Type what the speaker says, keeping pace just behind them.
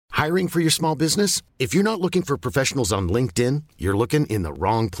Hiring for your small business? If you're not looking for professionals on LinkedIn, you're looking in the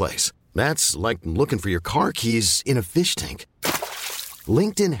wrong place. That's like looking for your car keys in a fish tank.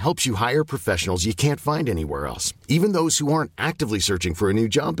 LinkedIn helps you hire professionals you can't find anywhere else, even those who aren't actively searching for a new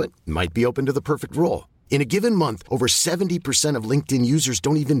job but might be open to the perfect role. In a given month, over 70% of LinkedIn users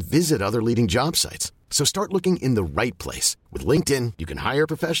don't even visit other leading job sites. So start looking in the right place. With LinkedIn, you can hire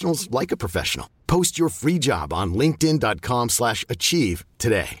professionals like a professional. Post your free job on linkedin.com/achieve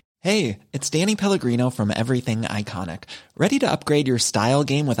today. Hey, it's Danny Pellegrino from Everything Iconic. Ready to upgrade your style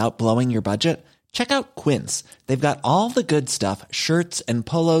game without blowing your budget? Check out Quince. They've got all the good stuff, shirts and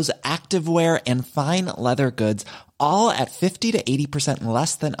polos, activewear, and fine leather goods, all at 50 to 80%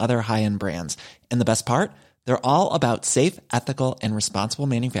 less than other high-end brands. And the best part? They're all about safe, ethical, and responsible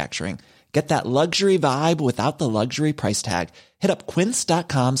manufacturing. Get that luxury vibe without the luxury price tag. Hit up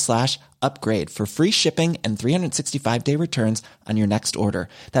quince.com/upgrade for free shipping and 365-day returns on your next order.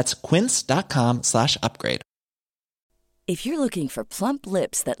 That's quince.com/upgrade. If you're looking for plump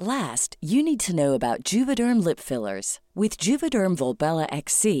lips that last, you need to know about Juvederm lip fillers. With Juvederm Volbella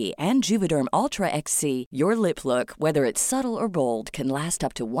XC and Juvederm Ultra XC, your lip look, whether it's subtle or bold, can last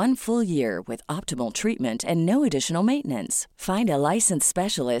up to 1 full year with optimal treatment and no additional maintenance. Find a licensed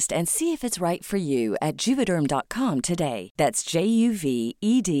specialist and see if it's right for you at Juvederm.com today. That's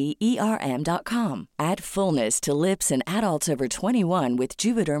JUVEDERM.com. Add fullness to lips in adults over 21 with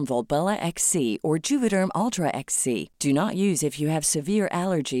Juvederm Volbella XC or Juvederm Ultra XC. Do not use if you have severe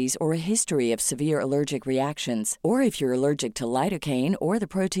allergies or a history of severe allergic reactions, or if you're allergic to lidocaine or the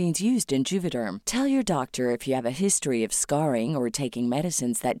proteins used in Juvederm. Tell your doctor if you have a history of scarring or taking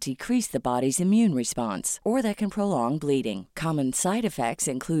medicines that decrease the body's immune response or that can prolong bleeding. Common side effects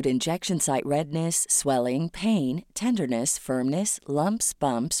include injection site redness, swelling, pain, tenderness, firmness, lumps,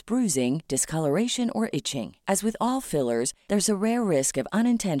 bumps, bruising, discoloration, or itching. As with all fillers, there's a rare risk of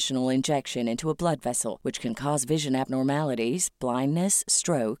unintentional injection into a blood vessel, which can cause vision abnormalities, blindness,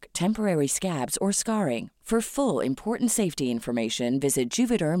 stroke, temporary scabs, or scarring. For full important safety information, visit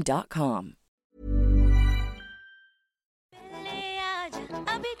Juvederm.com.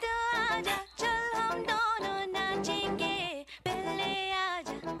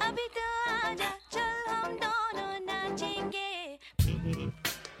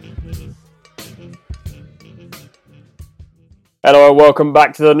 Hello and welcome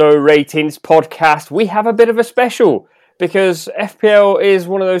back to the No Ratings podcast. We have a bit of a special because FPL is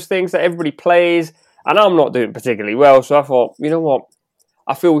one of those things that everybody plays and I'm not doing particularly well, so I thought, you know what?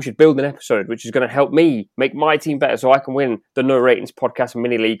 I feel we should build an episode which is going to help me make my team better so I can win the No Ratings podcast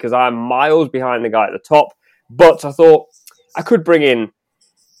mini league because I'm miles behind the guy at the top. But I thought I could bring in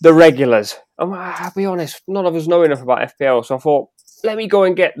the regulars. I'll be honest, none of us know enough about FPL, so I thought, let me go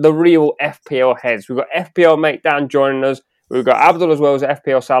and get the real FPL heads. We've got FPL mate Dan joining us. We've got Abdul as well as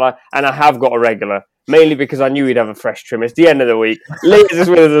FPL Salah, and I have got a regular, mainly because I knew he'd have a fresh trim. It's the end of the week. Lyes is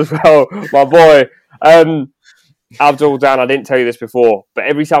with us as well, my boy. Abdul, Dan, I didn't tell you this before, but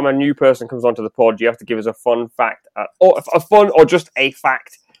every time a new person comes onto the pod, you have to give us a fun fact, or just a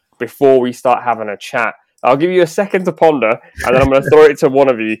fact before we start having a chat. I'll give you a second to ponder, and then I'm going to throw it to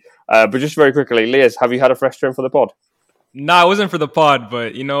one of you. But just very quickly, Lyes, have you had a fresh trim for the pod? No, it wasn't for the pod,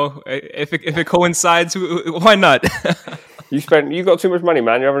 but you know, if it coincides, why not? You got too much money,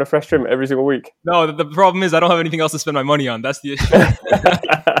 man. You're having a fresh trim every single week. No, the problem is I don't have anything else to spend my money on. That's the issue.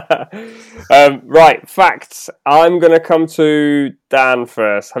 Right, facts. I'm going to come to Dan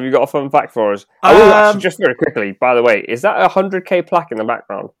first. Have you got a fun fact for us? Actually, just very quickly, by the way, is that a 100k plaque in the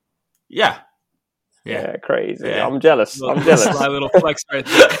background? Yeah. Yeah, crazy. Yeah. I'm jealous. My little flex right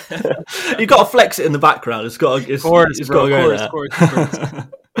there. You got to flex it in the background. It's got to go there.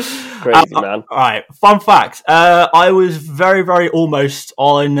 Crazy, man. All right, fun fact. I was very, very almost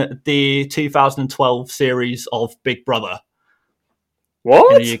on the 2012 series of Big Brother.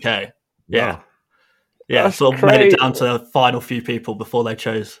 What? In the UK. Yeah. Wow. Yeah, That's sort of crazy. made it down to the final few people before they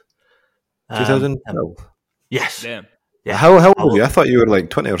chose. 2012? Yes. Damn. Yeah. How old were you? I thought you were like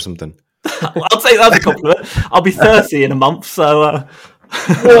 20 or something. I'll take that as a compliment. I'll be 30 in a month, so...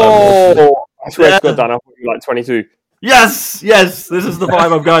 Whoa! I swear to God, Dan, I thought you were like 22. Yes, this is the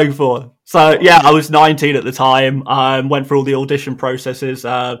vibe I'm going for. So, yeah, I was 19 at the time. Went through all the audition processes.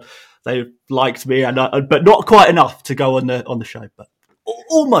 They liked me, but not quite enough to go on the show. But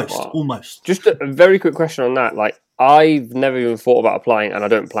almost. Just a very quick question on that. Like, I've never even thought about applying, and I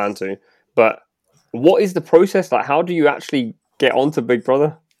don't plan to. But what is the process like? How do you actually get onto Big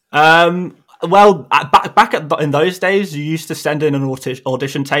Brother? Well, in those days, you used to send in an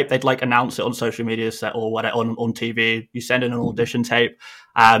audition tape. They'd like announce it on social media set or whatever on TV. You send in an audition tape.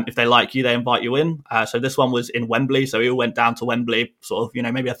 If they like you, they invite you in. So this one was in Wembley. So we all went down to Wembley, sort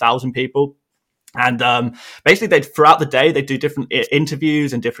of, maybe 1,000 people. And basically, throughout the day, they'd do different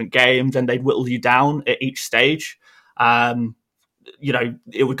interviews and different games, and they'd whittle you down at each stage.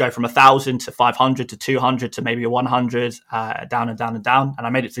 It would go from 1,000 to 500 to 200 to maybe 100, down and down and down. And I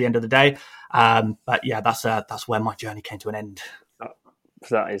made it to the end of the day. But yeah, that's where my journey came to an end.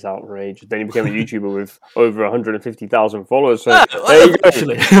 That is outrageous. Then you became a YouTuber with over 150,000 followers. So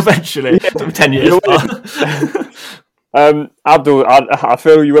Eventually, yeah. 10 years. Abdul, I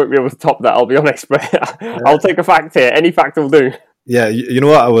feel you won't be able to top that. I'll be honest, but I'll take a fact here. Any fact will do. Yeah, you know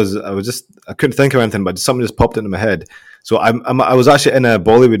what? I couldn't think of anything, but something just popped into my head. So I was actually in a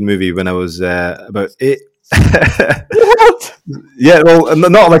Bollywood movie when I was about 8. What? Yeah, well,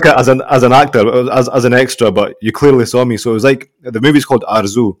 not like as an actor, but as an extra. But you clearly saw me. So it was like the movie's called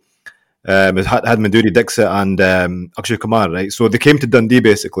Arzu. It had Madhuri Dixit and Akshay Kumar, right? So they came to Dundee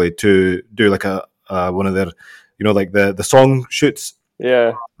basically to do like a one of their, like the song shoots.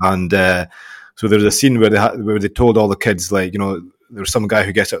 Yeah. And so there's a scene where they told all the kids, like, there's some guy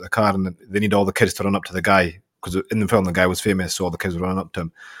who gets out of the car and they need all the kids to run up to the guy, because in the film the guy was famous, so all the kids were running up to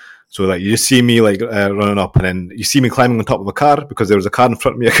him. So like you just see me like running up, and then you see me climbing on top of a car because there was a car in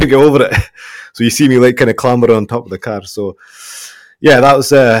front of me. I couldn't get over it, so you see me like kind of clamber on top of the car. So yeah, that was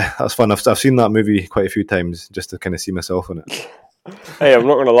fun. I've seen that movie quite a few times just to kind of see myself in it. Hey, I'm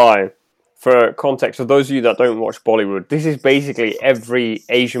not going to lie. For context, for those of you that don't watch Bollywood, this is basically every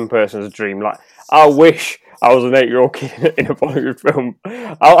Asian person's dream. Like, I wish I was an 8-year-old kid in a Bollywood film.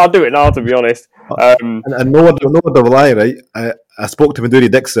 I'll do it now, to be honest. And no one will lie, right? I spoke to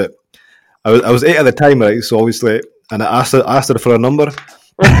Madhuri Dixit. I was 8 at the time, right? So obviously, and I asked her for a number.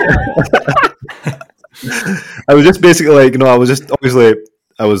 I was just basically like, I was just obviously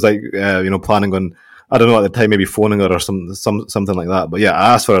I was like, planning on, I don't know, at the time maybe phoning her or something like that. But yeah,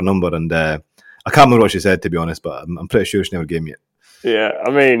 I asked for a number, and I can't remember what she said, to be honest. But I'm pretty sure she never gave me it. Yeah, I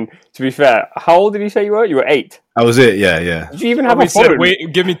mean, to be fair, how old did you say you were? You were 8. I was 8. Yeah. Did you even have a phone?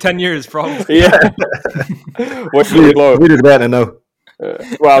 Wait, give me 10 years, probably. Yeah. What's we regret it now.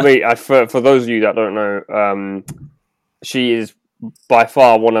 Well, I mean, for those of you that don't know, she is by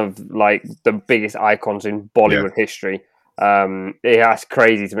far one of like the biggest icons in Bollywood history. That's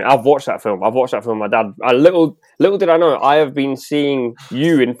crazy to me. I've watched that film. With my dad. Little did I know, I have been seeing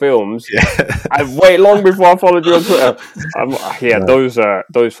you in films. I've waited long before I followed you on Twitter.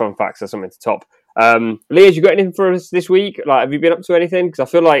 Those fun facts are something to top. Lyes, you got anything for us this week? Like, have you been up to anything? Because I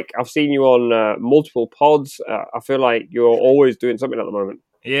feel like I've seen you on multiple pods. I feel like you're always doing something at the moment.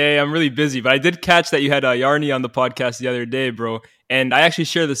 Yeah, I'm really busy, but I did catch that you had Yarni on the podcast the other day, bro. And I actually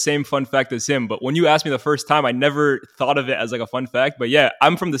share the same fun fact as him. But when you asked me the first time, I never thought of it as like a fun fact. But yeah,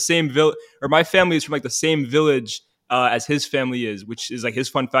 I'm from the same village, or my family is from like the same village as his family is, which is like his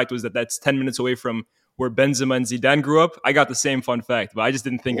fun fact was that's 10 minutes away from where Benzema and Zidane grew up. I got the same fun fact, but I just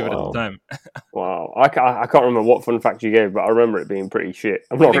didn't think of it at the time. Wow. I can't remember what fun fact you gave, but I remember it being pretty shit.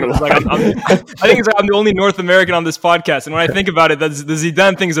 I'm not going to lie. I think it's like I'm the only North American on this podcast, and when I think about it, the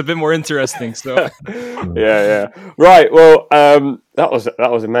Zidane thing is a bit more interesting. So, yeah. Right. Well, that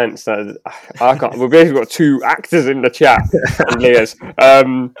was immense. I can't. We've basically got 2 actors in the chat. And Lyes.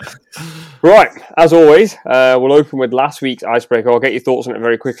 Right. As always, we'll open with last week's icebreaker. I'll get your thoughts on it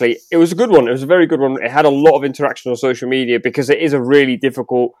very quickly. It was a good one. It was a very good one. It had a lot of interaction on social media because it is a really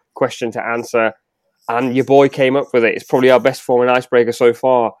difficult question to answer, and your boy came up with it. It's probably our best performing icebreaker so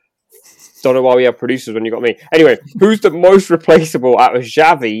far. Don't know why we have producers when you got me. Anyway, who's the most replaceable out of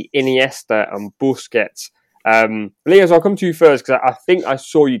Xavi, Iniesta, and Busquets? Lyes, I'll come to you first because I think I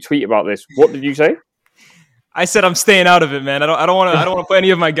saw you tweet about this. What did you say? I said I'm staying out of it, man. I don't want to put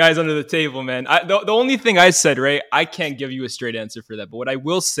any of my guys under the table, man. The only thing I said, right? I can't give you a straight answer for that. But what I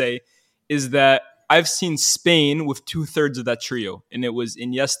will say is that I've seen Spain with 2/3 of that trio, and it was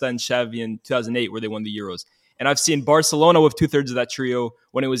Iniesta and Xavi in 2008 where they won the Euros. And I've seen Barcelona with 2/3 of that trio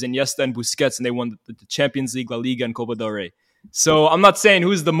when it was Iniesta and Busquets, and they won the Champions League, La Liga, and Copa del Rey. So I'm not saying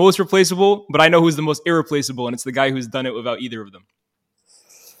who's the most replaceable, but I know who's the most irreplaceable, and it's the guy who's done it without either of them.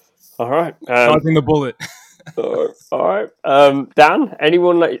 All right. Dodging the bullet. All right. Dan,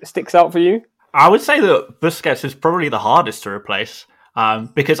 anyone that sticks out for you? I would say that Busquets is probably the hardest to replace.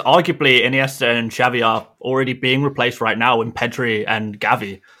 Because arguably Iniesta and Xavi are already being replaced right now in Pedri and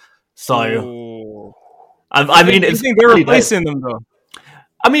Gavi. So, I mean, you think they're replacing them though?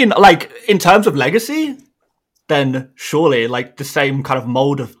 I mean, like in terms of legacy, then surely like the same kind of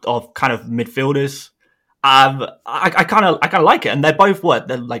mold of kind of midfielders. I kind of like it, and they're both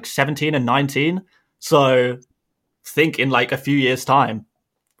they're like 17 and 19. So think in like a few years' time,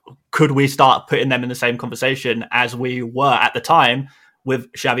 could we start putting them in the same conversation as we were at the time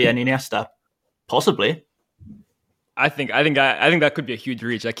with Xavi and Iniesta? Possibly. I think that could be a huge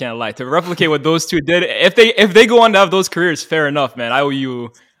reach. I can't lie. To replicate what those two did, if they go on to have those careers, fair enough, man. I owe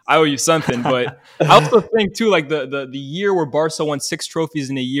you something. But I also think too, like the year where Barca won 6 trophies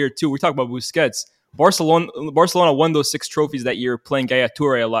in a year too. We talk about Busquets. Barcelona won those 6 trophies that year, playing Gaia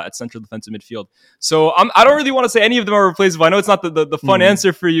Toure a lot at central defensive midfield. So I don't really want to say any of them are replaceable. I know it's not the fun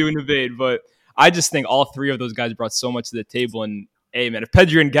answer for you, Navade, but I just think all 3 of those guys brought so much to the table. And hey, man, if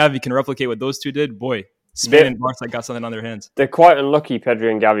Pedri and Gavi can replicate what those 2 did, boy, Spain and Barca got something on their hands. They're quite unlucky,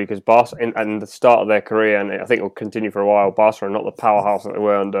 Pedri and Gavi, because Barca, in the start of their career, and I think it will continue for a while, Barca are not the powerhouse that they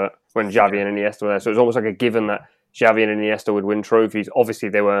were under when Xavi and Iniesta were there. So it was almost like a given that Xavi and Iniesta would win trophies. Obviously,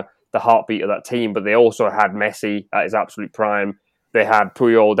 they were the heartbeat of that team, but they also had Messi at his absolute prime. They had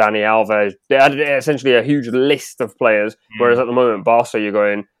Puyol, Dani Alves. They had essentially a huge list of players, whereas at the moment, Barca,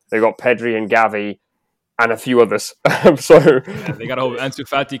 they've got Pedri and Gavi and a few others. They got to hope Ansu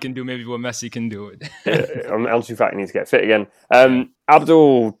Fati can do maybe what Messi can do. Ansu Fati needs to get fit again.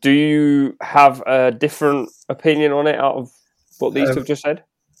 Abdul, do you have a different opinion on it out of what these two have just said?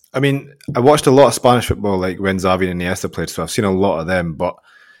 I mean, I watched a lot of Spanish football, like when Xavi and Iniesta played, so I've seen a lot of them. But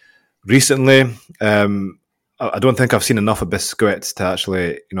recently, I don't think I've seen enough of Busquets to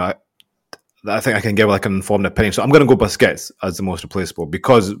actually, I think I can give like an informed opinion. So I'm going to go Busquets as the most replaceable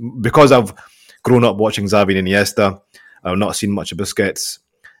because I've grown up watching Xavi and Iniesta. I've not seen much of Busquets.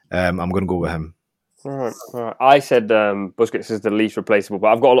 I'm going to go with him. All right. I said Busquets is the least replaceable, but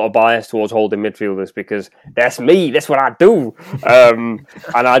I've got a lot of bias towards holding midfielders because that's me. That's what I do. And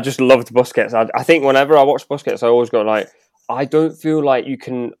I just loved Busquets. I think whenever I watch Busquets, I always go like, I don't feel like you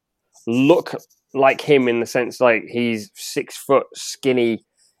can look like him in the sense like he's 6 foot, skinny,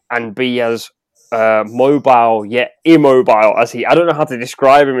 and be as mobile yet immobile as he. I don't know how to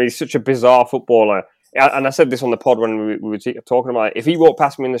describe him. He's such a bizarre footballer. And I said this on the pod when we were talking about it. If he walked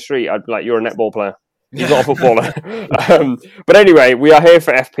past me in the street, I'd be like, "You're a netball player. He's not a footballer." But anyway, we are here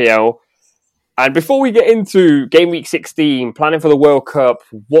for FPL. And before we get into game week 16, planning for the World Cup,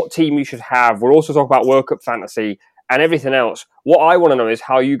 what team you should have, we'll also talk about World Cup fantasy and everything else. What I want to know is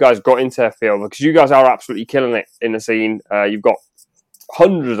how you guys got into FPL, because you guys are absolutely killing it in the scene. You've got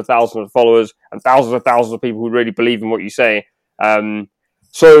hundreds of thousands of followers and thousands of people who really believe in what you say.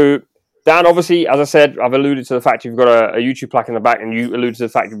 So, Dan, obviously, as I said, I've alluded to the fact you've got a YouTube plaque in the back, and you alluded to the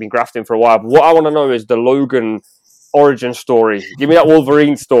fact you've been grafting for a while. But what I want to know is the Logan origin story. Give me that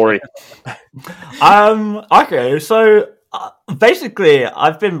Wolverine story. Okay, so basically,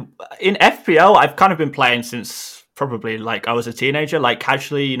 I've been in FPL. I've kind of been playing since probably like I was a teenager. Like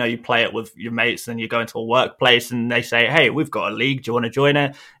casually, you play it with your mates, and you go into a workplace, and they say, "Hey, we've got a league. Do you want to join it?"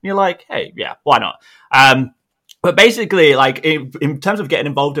 And you're like, "Hey, yeah, why not?" But basically, like in terms of getting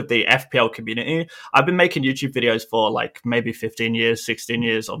involved with the FPL community, I've been making YouTube videos for like maybe 15 years, 16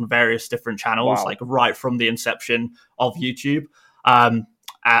 years on various different channels, like right from the inception of YouTube.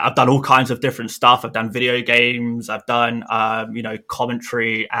 I've done all kinds of different stuff. I've done video games. I've done,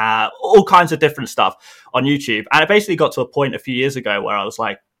 commentary, all kinds of different stuff on YouTube. And I basically got to a point a few years ago where I was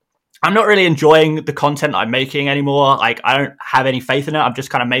like, I'm not really enjoying the content I'm making anymore. Like, I don't have any faith in it. I'm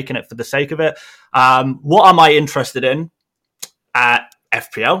just kind of making it for the sake of it. What am I interested in at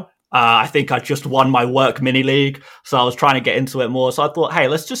FPL? I think I just won my work mini league, so I was trying to get into it more. So I thought, hey,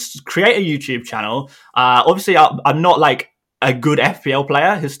 let's just create a YouTube channel. Obviously, I'm not like a good FPL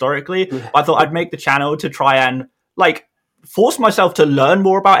player historically, but I thought I'd make the channel to try and like force myself to learn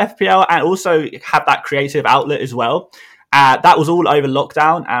more about FPL and also have that creative outlet as well. That was all over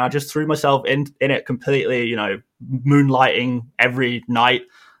lockdown, and I just threw myself in it completely, moonlighting every night.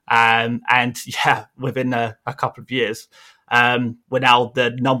 And yeah, within a couple of years, we're now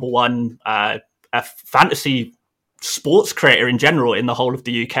the number one fantasy sports creator in general in the whole of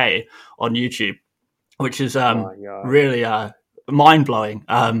the UK on YouTube, which is really mind blowing.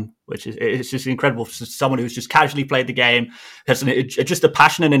 Which is it's just incredible for someone who's just casually played the game, has just a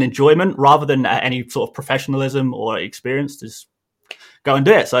passion and an enjoyment rather than any sort of professionalism or experience. Just go and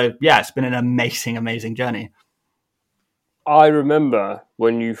do it. So yeah, it's been an amazing journey. I remember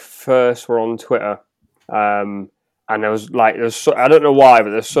when you first were on Twitter, and I don't know why,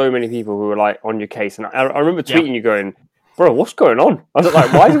 but there's so many people who were like on your case, and I remember tweeting you going, "Bro, what's going on?" I was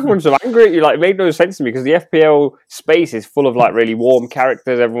like, "Why is everyone so angry at you?" Like, it made no sense to me because the FPL space is full of like really warm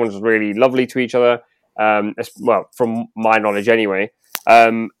characters. Everyone's really lovely to each other. From my knowledge, anyway.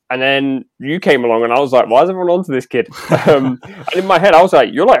 And then you came along, and I was like, "Why is everyone onto this kid?" And in my head, I was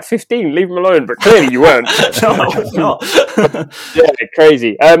like, "You're like 15, leave him alone." But clearly, you weren't. No, I was not. Yeah,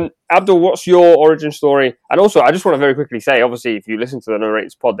 crazy. Abdul, what's your origin story? And also, I just want to very quickly say, obviously, if you listen to the No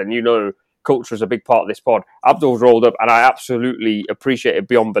Ratings pod, then you know culture is a big part of this pod. Abdul's rolled up, and I absolutely appreciate it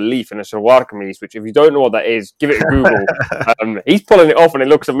beyond belief in a Solanke, which if you don't know what that is, give it a Google. He's pulling it off, and it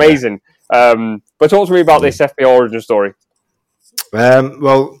looks amazing. But talk to me about this FPL origin story.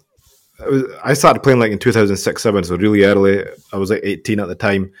 Well, I started playing like in 2006-07, so really early. I was like 18 at the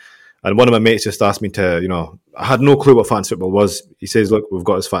time. And one of my mates just asked me to, I had no clue what fantasy football was. He says, look, we've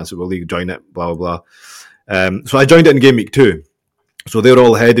got this fantasy football league, join it, blah, blah, blah. So I joined it in game week 2. So they were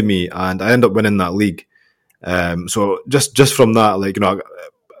all ahead of me, and I ended up winning that league. So just from that,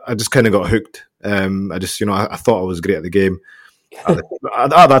 I just kind of got hooked. I thought I was great at the game. At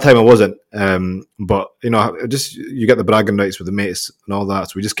that time I wasn't. But, you get the bragging rights with the mates and all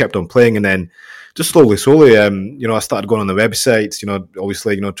that. So we just kept on playing, and then just slowly, I started going on the websites,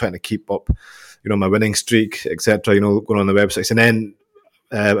 obviously, trying to keep up, my winning streak, etc., going on the websites. And then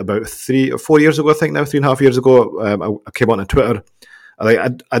about 3 or 4 years ago, I think now, 3.5 years ago, I came onto Twitter.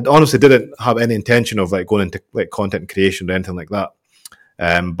 I honestly didn't have any intention of like going into like content creation or anything like that.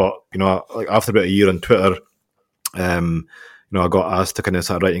 But like after about a year on Twitter, I got asked to kind of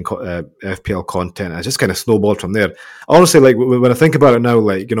start writing FPL content. I just kind of snowballed from there. Honestly, like when I think about it now,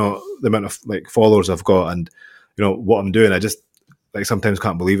 like the amount of like followers I've got and what I'm doing, I just like sometimes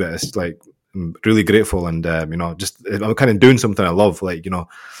can't believe it. It's like I'm really grateful, and just I'm kind of doing something I love, like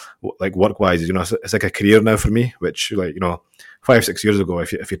like work wise. It's like a career now for me. Which 5-6 years ago,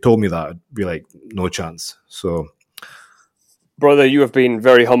 if you told me that, I'd be like, no chance. So. Brother, you have been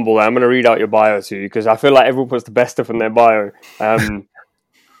very humble. I'm going to read out your bio to you because I feel like everyone puts the best stuff in their bio.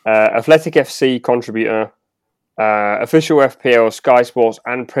 Athletic FC contributor, official FPL, Sky Sports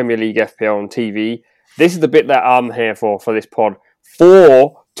and Premier League FPL on TV. This is the bit that I'm here for this pod.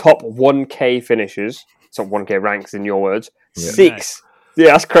 4 top 1K finishes, top 1K ranks in your words. Yeah. 6,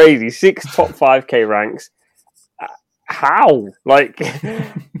 yeah, that's crazy. 6 top 5K ranks. How? Like...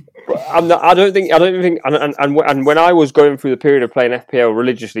 I don't think, and when I was going through the period of playing FPL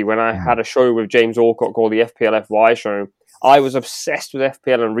religiously, when I had a show with James Alcott called the FPL FY show, I was obsessed with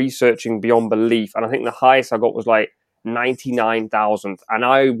FPL and researching beyond belief. And I think the highest I got was like 99,000. And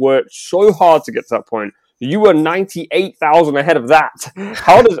I worked so hard to get to that point. You were 98,000 ahead of that.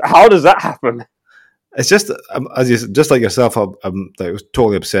 How does that happen? It's just just like yourself. I'm like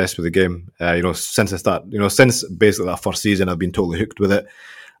totally obsessed with the game. Since I started, since basically that first season, I've been totally hooked with it.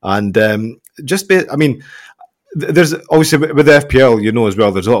 And there's obviously with the FPL, as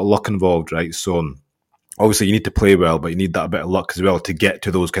well, there's a lot of luck involved, right? So obviously you need to play well, but you need that bit of luck as well to get to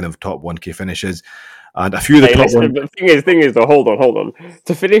those kind of top 1K finishes. And a few of the The thing is, though, hold on.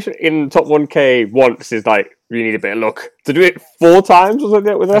 To finish in top 1K once is like you need a bit of luck. To do it 4 times, was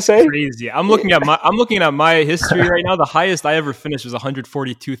that what I say? Crazy. I'm looking at my history right now. The highest I ever finished was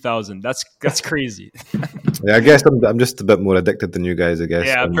 142,000. That's crazy. Yeah, I guess I'm just a bit more addicted than you guys, I guess.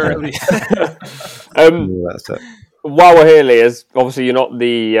 Yeah, apparently. That's it. While we're here, Lyes, obviously you're not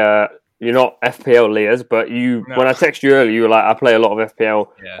you're not FPL Lyes, but when I texted you earlier, you were like, I play a lot of FPL.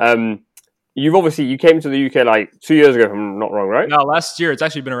 Yeah. You came to the UK like 2 years ago, if I'm not wrong, right? No, last year. It's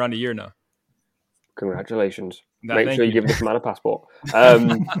actually been around a year now. Congratulations! No, Make sure you you give this man a passport. Were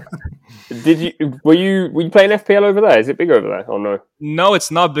you playing FPL over there? Is it big over there or no? No, it's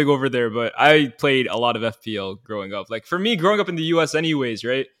not big over there, but I played a lot of FPL growing up. Like for me, growing up in the US anyways,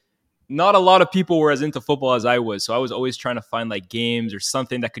 right? Not a lot of people were as into football as I was. So I was always trying to find like games or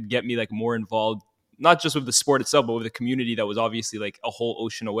something that could get me like more involved, not just with the sport itself, but with the community that was obviously like a whole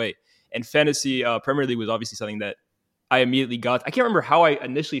ocean away. And fantasy Premier League was obviously something that I immediately got. I can't remember how I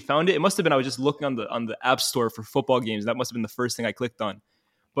initially found it. It must have been I was just looking on the app store for football games. That must have been the first thing I clicked on.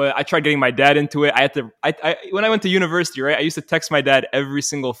 But I tried getting my dad into it. When I went to university, right, I used to text my dad every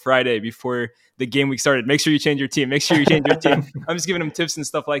single Friday before the game week started. Make sure you change your team. Make sure you change your team. I'm just giving him tips and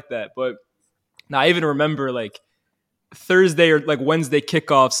stuff like that. But now I even remember like Thursday or like Wednesday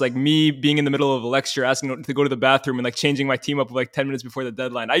kickoffs, like me being in the middle of a lecture, asking to go to the bathroom and like changing my team up like 10 minutes before the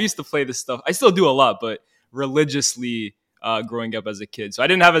deadline. I used to play this stuff. I still do a lot, but religiously growing up as a kid. So I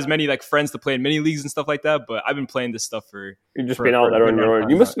didn't have as many like friends to play in mini leagues and stuff like that, but I've been playing this stuff for... You've just been out there on your own.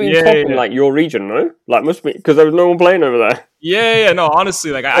 You must have been top in like your region, no? Like must be, because there was no one playing over there. Yeah, no,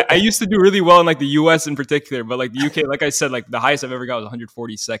 honestly, like I used to do really well in like the US in particular, but like the UK, like I said, like the highest I've ever got was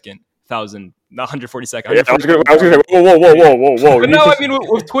 142nd. Not 142nd. Yeah, I was gonna say, whoa. But no, I mean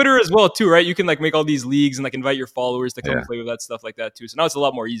with Twitter as well too, right? You can like make all these leagues and like invite your followers to come and play with that stuff like that too. So now it's a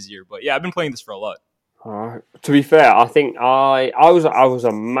lot more easier. But yeah, I've been playing this for a lot. To be fair, I think I was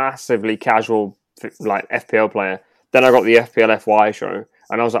a massively casual like FPL player. Then I got the FPL FY show,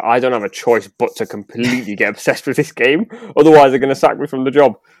 and I was like, I don't have a choice but to completely get obsessed with this game. Otherwise, they're going to sack me from the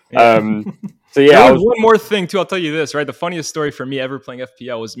job. Yeah. So yeah, there was one more thing too. I'll tell you this, right? The funniest story for me ever playing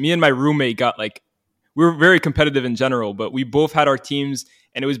FPL was me and my roommate got like, we were very competitive in general, but we both had our teams,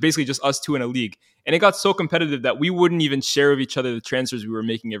 and it was basically just us two in a league. And it got so competitive that we wouldn't even share with each other the transfers we were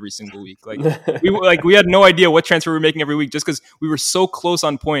making every single week. Like we had no idea what transfer we were making every week, just because we were so close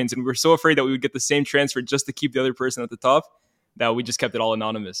on points, and we were so afraid that we would get the same transfer just to keep the other person at the top, that we just kept it all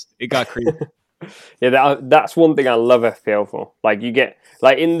anonymous. It got crazy. Yeah, that's one thing I love FPL for. Like you get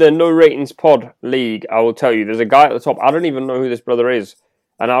like in the No Ratings Pod League, I will tell you, there's a guy at the top. I don't even know who this brother is,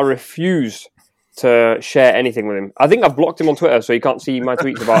 and I refuse to share anything with him. I think I've blocked him on Twitter so he can't see my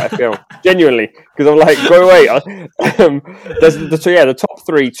tweets about FPL. Genuinely, because I'm like, go away. The top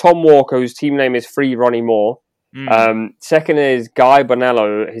three: Tom Walker, whose team name is Free Ronnie Moore. Second is Guy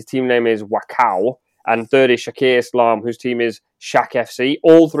Bonello. His team name is Wakao. And third is Shakir Islam, whose team is Shaq FC.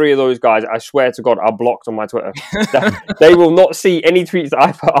 All three of those guys, I swear to God, are blocked on my Twitter. They will not see any tweets that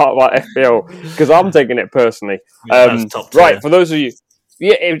I put out about FPL because I'm taking it personally. Right, for those of you...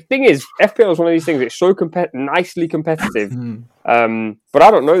 Yeah, the thing is, FPL is one of these things, it's so nicely competitive. But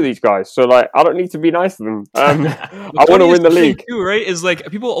I don't know these guys, so like I don't need to be nice to them. I want to win the league. Too, right? Is like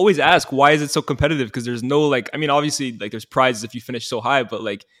people always ask, why is it so competitive? Because there's no like, I mean, obviously like there's prizes if you finish so high, but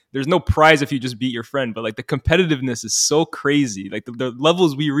like there's no prize if you just beat your friend. But like the competitiveness is so crazy. Like the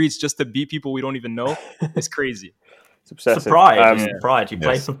levels we reach just to beat people we don't even know is crazy. It's obsessive. It's pride. Pride. You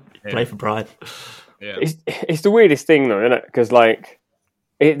play for pride. Yeah. It's the weirdest thing though, isn't it? Because like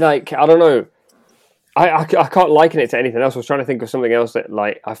I don't know. I can't liken it to anything else. I was trying to think of something else that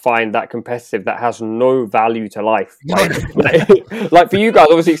like I find that competitive that has no value to life. Like for you guys,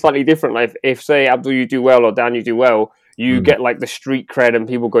 obviously it's slightly different. Like if say Abdul you do well or Dan you do well, you get like the street cred and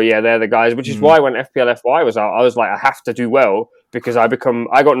people go, yeah, they're the guys. Which is why when FPL FY was out, I was like, I have to do well because I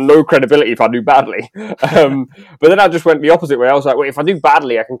got no credibility if I do badly. But then I just went the opposite way. I was like, well, if I do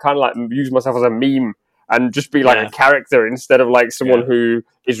badly, I can kind of like use myself as a meme and just be like a character instead of like someone who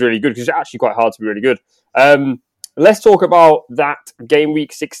is really good, because it's actually quite hard to be really good. Let's talk about that game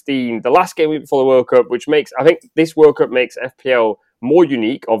week 16, the last game week before the World Cup, which I think this World Cup makes FPL more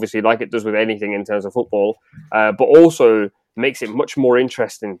unique, obviously, like it does with anything in terms of football, but also makes it much more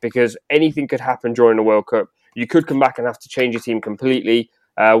interesting because anything could happen during the World Cup. You could come back and have to change your team completely.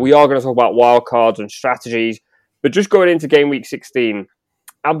 We are going to talk about wildcards and strategies, but just going into game week 16,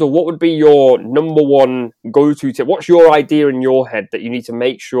 Abdul, what would be your number one go-to tip? What's your idea in your head that you need to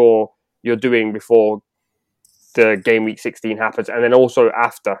make sure you're doing before the game week 16 happens, and then also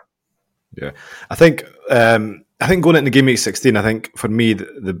after? Yeah, I think going into game week 16, I think for me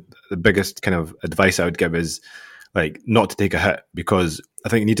the biggest kind of advice I would give is like not to take a hit, because I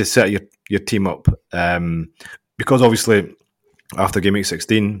think you need to set your team up, because obviously after game week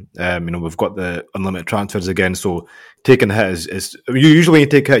 16, we've got the unlimited transfers again. So taking a hit is usually when you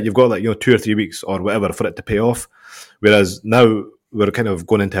take a hit, you've got like 2 or 3 weeks or whatever for it to pay off. Whereas now we're kind of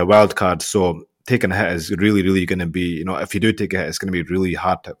going into a wild card, so taking a hit is really, really going to be, if you do take a hit, it's going to be really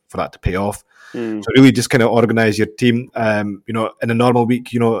hard for that to pay off. So really just kind of organise your team. In a normal week,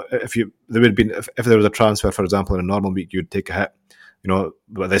 if there was a transfer, for example, in a normal week, you'd take a hit,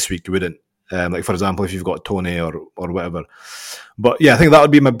 but this week you wouldn't. Like for example, if you've got Tony or whatever. But yeah, I think that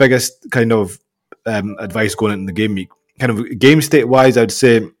would be my biggest kind of advice going into the game week. Kind of game state wise, I'd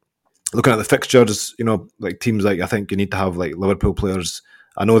say looking at the fixtures, like teams like I think you need to have like Liverpool players.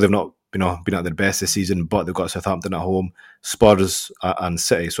 I know they've not been at their best this season, but they've got Southampton at home, Spurs and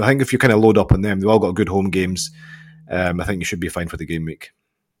City. So I think if you kind of load up on them, they've all got good home games. I think you should be fine for the game week.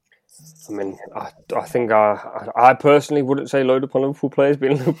 I mean, I think I personally wouldn't say load up on Liverpool players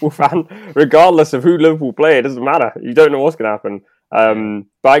being a Liverpool fan. Regardless of who Liverpool play, it doesn't matter. You don't know what's going to happen.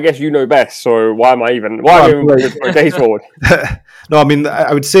 But I guess you know best, so why am I even putting my case forward? No, I mean,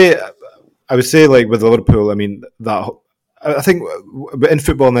 I would say like with Liverpool, I mean, that I think in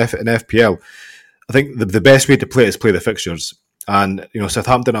football and FPL, I think the best way to play is play the fixtures. And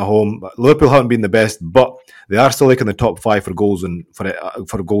Southampton at home, Liverpool haven't been the best, but they are still like in the top 5 for goals and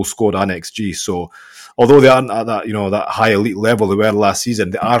for goals scored and XG. So although they aren't at that that high elite level they were last season,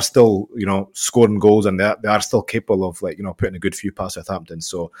 they are still scoring goals, and they are still capable of putting a good few past Southampton.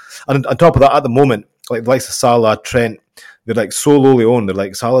 So, and on top of that, at the moment, like the likes of Salah, Trent, they're like so lowly owned. They're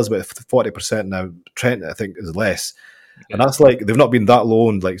like Salah's about 40% now. Trent, I think, is less, and that's like they've not been that low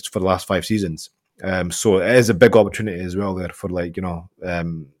owned like for the last 5 seasons. So it is a big opportunity as well there for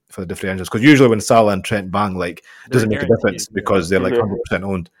for the differentials, because usually when Salah and Trent bang, like it doesn't make a difference because they're like 100%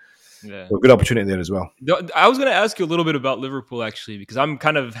 owned. Yeah. So good opportunity there as well. I was going to ask you a little bit about Liverpool, actually, because I'm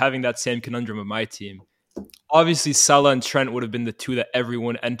kind of having that same conundrum of my team. Obviously, Salah and Trent would have been the two that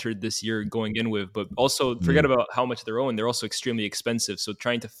everyone entered this year going in with, but also forget about how much they're owing. They're also extremely expensive. So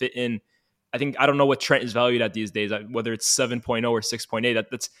trying to fit in, I don't know what Trent is valued at these days, whether it's 7.0 or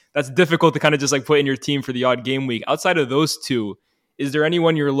 6.8. That's difficult to kind of just like put in your team for the odd game week. Outside of those two, is there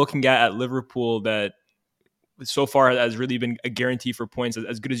anyone you're looking at Liverpool that so far has really been a guarantee for points,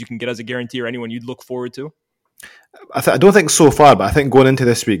 as good as you can get as a guarantee, or anyone you'd look forward to? I don't think so far, but I think going into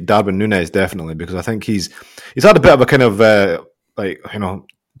this week, Darwin Núñez definitely, because I think he's had a bit of a kind of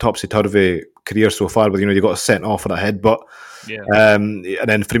topsy-turvy career so far, but you got sent off for that headbutt. Yeah. And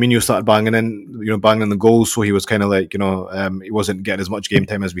then Firmino started banging in the goals, so he was kind of like, he wasn't getting as much game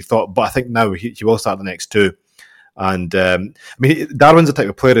time as we thought. But I think now he will start the next two. And Darwin's the type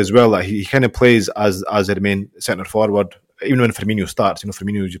of player as well that he kind of plays as a main centre forward. Even when Firmino starts,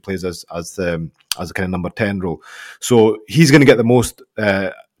 Firmino usually plays as a kind of number 10 role. So he's going to get the most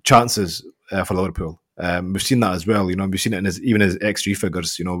chances for Liverpool. We've seen that as well. We've seen it in his XG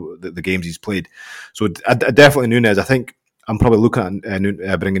figures. The games he's played. So definitely Núñez. I think I'm probably looking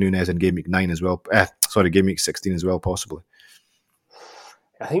at bringing Núñez in game week 9 as well. Game week 16 as well, possibly.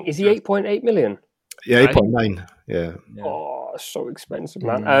 I think is he 8.8 million? Yeah, 8.9. Yeah. Oh, so expensive,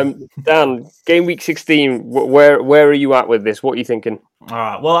 man. Dan, game week 16. Where are you at with this? What are you thinking? All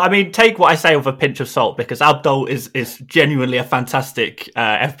right. Well, I mean, take what I say with a pinch of salt, because Abdul is genuinely a fantastic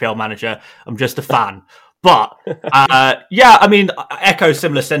FPL manager. I'm just a fan. But yeah, I mean, echo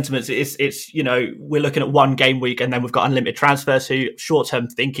similar sentiments. It's we're looking at one game week, and then we've got unlimited transfers. So short term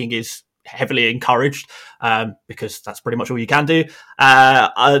thinking is heavily encouraged, because that's pretty much all you can do.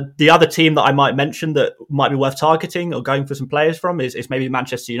 The other team that I might mention that might be worth targeting or going for some players from is maybe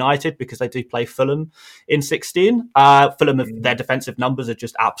Manchester United, because they do play Fulham in 16. Fulham, their defensive numbers are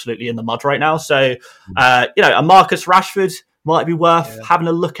just absolutely in the mud right now. So, a Marcus Rashford might be worth having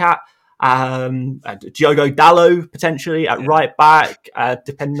a look at. Diogo Dalot potentially at right back,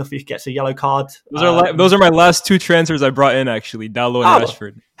 depending if he gets a yellow card. Those are my last two transfers I brought in, actually, Dalot and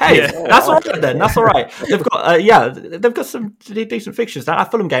Rashford. Hey, that's all right then. That's all right. They've got some decent fixtures.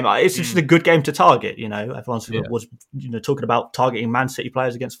 That Fulham game, it's just a good game to target. Everyone was talking about targeting Man City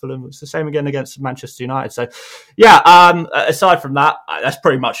players against Fulham. It's the same again against Manchester United. So, aside from that, that's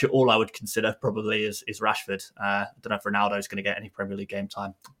pretty much all I would consider. Probably is Rashford. I don't know if Ronaldo's going to get any Premier League game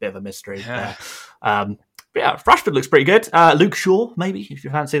time. Bit of a mystery. Yeah. Rashford looks pretty good. Luke Shaw, maybe if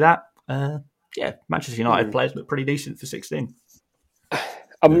you fancy that. Manchester United players look pretty decent for 16.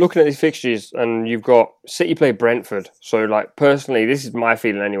 I'm looking at these fixtures, and you've got City play Brentford. So, personally, this is my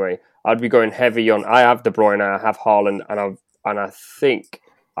feeling anyway. I'd be going heavy on. I have De Bruyne, I have Haaland, and I think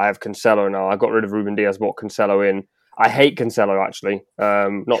I have Cancelo now. I got rid of Ruben Diaz, brought Cancelo in. I hate Cancelo, actually.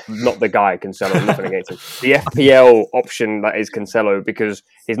 Not the guy Cancelo, nothing against him. The FPL option that is Cancelo, because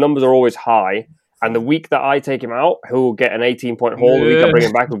his numbers are always high. And the week that I take him out, he'll get an 18-point haul. The week I bring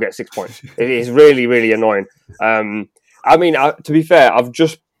him back, he'll get 6 points. It is really, really annoying. To be fair, I've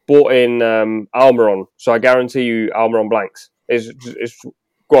just bought in Almiron, so I guarantee you Almiron blanks.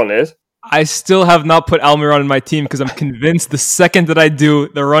 Go on, Liz. I still have not put Almiron in my team because I'm convinced the second that I do,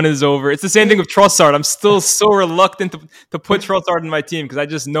 the run is over. It's the same thing with Trossard. I'm still so reluctant to put Trossard in my team because I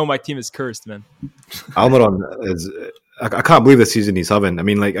just know my team is cursed, man. Almiron is... I can't believe the season he's having. I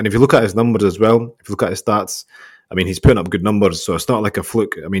mean, and if you look at his numbers as well, if you look at his stats, I mean, he's putting up good numbers, so it's not like a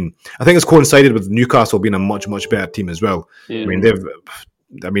fluke. I mean, I think it's coincided with Newcastle being a much, much better team as well. Yeah.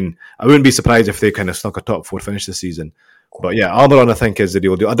 I wouldn't be surprised if they kind of snuck a top 4 finish this season. But yeah, Almiron, I think, is the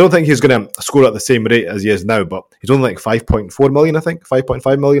real deal. I don't think he's going to score at the same rate as he is now, but he's only 5.4 million, I think,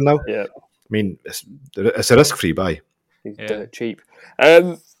 5.5 million now. Yeah. I mean, it's a risk-free buy. He's dirt cheap.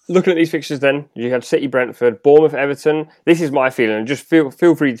 Looking at these fixtures then, you had City, Brentford, Bournemouth, Everton. This is my feeling. Just feel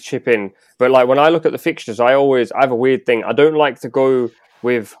free to chip in. But when I look at the fixtures, I have a weird thing. I don't like to go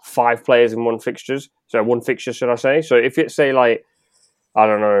with 5 players in one fixture, should I say. So if it's, say, I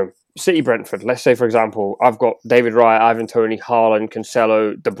don't know, City, Brentford, let's say, for example, I've got David Raya, Ivan Toney, Haaland,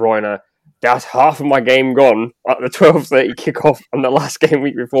 Cancelo, De Bruyne. That's half of my game gone at the 12:30 kickoff on the last game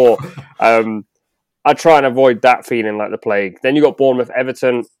week before. I try and avoid that feeling like the plague. Then you got Bournemouth,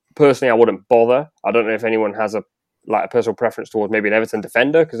 Everton. Personally, I wouldn't bother. I don't know if anyone has a personal preference towards maybe an Everton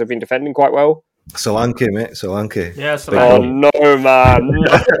defender because they've been defending quite well. Solanke, mate. Solanke. Yeah, Solanke. Oh, no, man.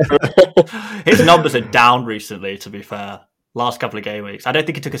 His numbers are down recently, to be fair. Last couple of game weeks. I don't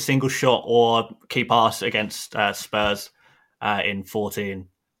think he took a single shot or key pass against Spurs in 14.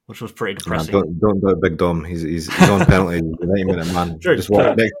 which was pretty Nah, depressing. don't do it, Big Dom. He's on penalty. He's a 90-minute man. True. Just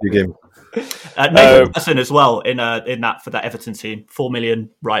watch next few game. Nathan Wilson as well in that for that Everton team, 4 million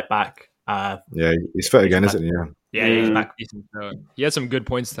right back. Yeah, he's fit again, isn't he? Yeah, he's back. He had some good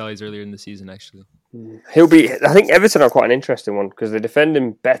points tallies earlier in the season, actually. He'll be. I think Everton are quite an interesting one because they defend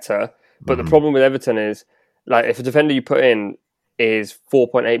him better. But the problem with Everton is, like, if a defender you put in is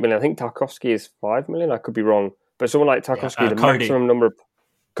 4.8 million, I think Tarkowski is 5 million. I could be wrong, but someone like Tarkowski, the maximum number of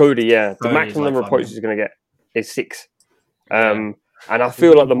the maximum number of points he's going to get is 6. And I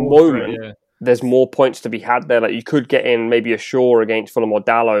feel like the moment there's more points to be had there. Like, you could get in maybe a Shaw against Fulham or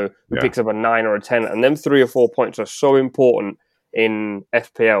Dallo who picks up a 9 or a 10, and them 3 or 4 points are so important in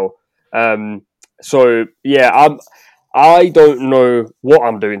FPL. So yeah, I don't know what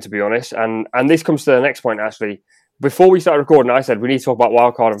I'm doing, to be honest. And this comes to the next point, actually. Before we started recording, I said we need to talk about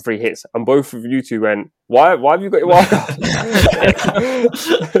wildcard and free hits. And both of you two went, why have you got your wildcard?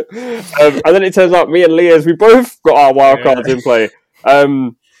 And then it turns out me and Lyes, we both got our wildcards in play.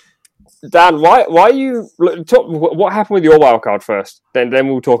 Dan, why you... what happened with your wildcard first? Then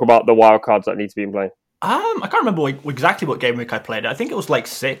we'll talk about the wildcards that need to be in play. I can't remember exactly what game week I played. I think it was like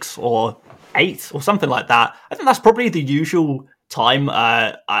 6 or 8 or something like that. I think that's probably the usual time.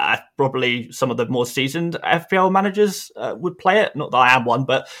 I probably some of the more seasoned FPL managers would play it. Not that I am one,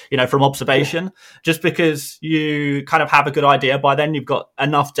 but from observation, just because you kind of have a good idea by then. You've got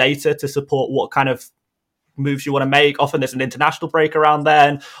enough data to support what kind of moves you want to make. Often there's an international break around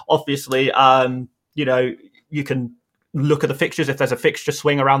then. Obviously, you can look at the fixtures if there's a fixture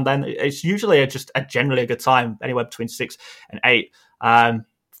swing around then. It's usually generally a good time, anywhere between 6 and 8,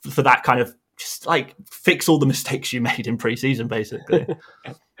 for that kind of just like fix all the mistakes you made in pre-season, basically.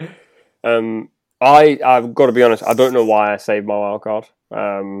 I've got to be honest, I don't know why I saved my wildcard.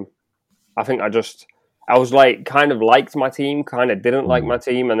 I think I was like kind of liked my team, kind of didn't like my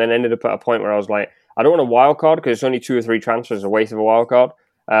team, and then ended up at a point where I was like, I don't want a wildcard because it's only 2 or 3 transfers, a waste of a wildcard.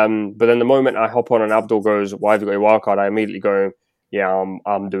 But then the moment I hop on and Abdul goes, why have you got your wildcard? I immediately go, yeah,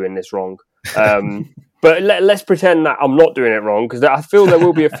 I'm doing this wrong. But let's pretend that I'm not doing it wrong, because I feel there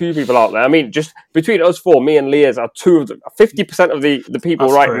will be a few people out there. I mean, just between us 4, me and Lyes are 50% of the people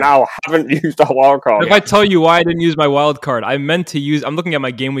now haven't used our wildcard. If I tell you why I didn't use my wildcard, I'm looking at my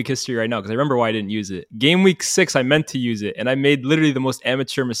game week history right now because I remember why I didn't use it. Game week 6, I meant to use it, and I made literally the most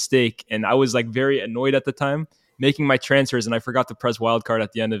amateur mistake, and I was like very annoyed at the time, making my transfers, and I forgot to press wildcard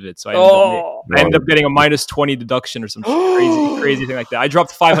at the end of it. So I ended up getting a minus 20 deduction or some crazy thing like that. I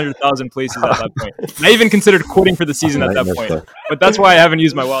dropped 500,000 places at that point. And I even considered quitting for the season at that point. But that's why I haven't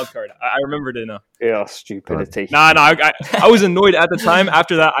used my wildcard. I remembered it now. Yeah, stupidity. I was annoyed at the time.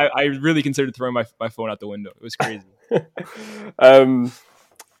 After that, I really considered throwing my phone out the window. It was crazy.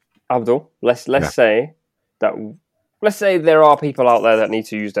 Abdul, let's say there are people out there that need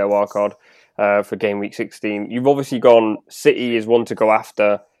to use their wildcard for game week 16. You've obviously gone City is one to go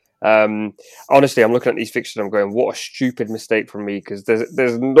after. Honestly, I'm looking at these fixtures and I'm going, what a stupid mistake from me, because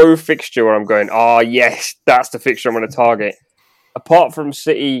there's no fixture where I'm going, yes, that's the fixture I'm going to target. Apart from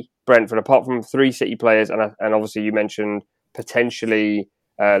City, Brentford, apart from 3 City players, and obviously you mentioned potentially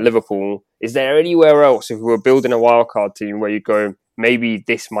Liverpool, is there anywhere else, if we were building a wildcard team, where you go, maybe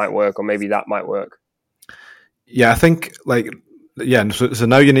this might work or maybe that might work? Yeah, I think so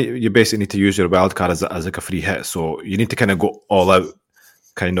now you basically need to use your wildcard as like a free hit. So you need to kind of go all out,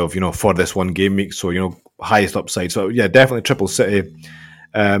 kind of, for this one game week. So, highest upside. So yeah, definitely triple City.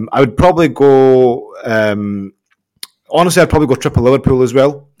 I would probably go, honestly, I'd probably go triple Liverpool as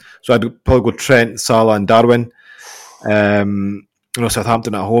well. So I'd probably go Trent, Salah and Darwin.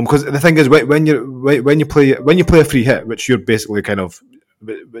 Southampton at home. Because the thing is, when you play a free hit, which you're basically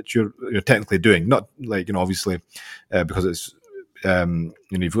which you're technically doing, not like, obviously, because it's,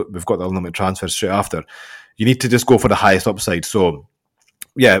 we've got the unlimited transfers straight after. You need to just go for the highest upside. So,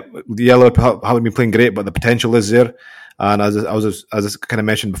 yeah, the yellow haven't been playing great, but the potential is there. And as I kind of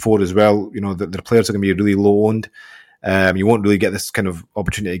mentioned before as well, the players are going to be really low owned. You won't really get this kind of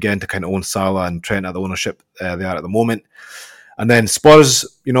opportunity again to kind of own Salah and Trent at the ownership they are at the moment. And then Spurs,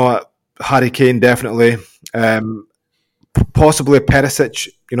 Harry Kane definitely. Possibly Perisic,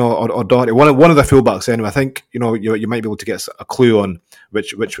 or Doherty, one of the fullbacks. Anyway, I think you might be able to get a clue on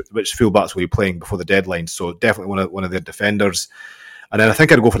which fullbacks will be playing before the deadline. So definitely one of their defenders. And then I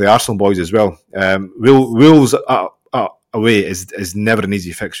think I'd go for the Arsenal boys as well. Wolves away is never an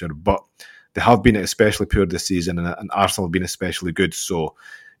easy fixture, but they have been especially poor this season, and Arsenal have been especially good. So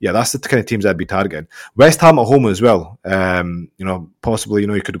yeah, that's the kind of teams I'd be targeting. West Ham at home as well. Possibly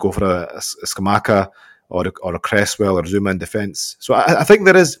you could go for a Scamacca, or a Cresswell or Zuma in defence. So I think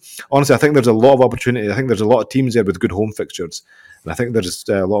there's a lot of opportunity. I think there's a lot of teams there with good home fixtures. And I think there's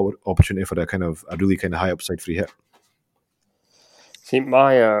a lot of opportunity for a really kind of high upside free hit. See,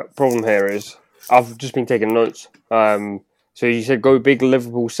 my problem here is I've just been taking notes. So you said go big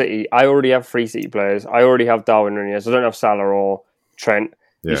Liverpool City. I already have 3 City players. I already have Darwin Nunez. I don't have Salah or Trent.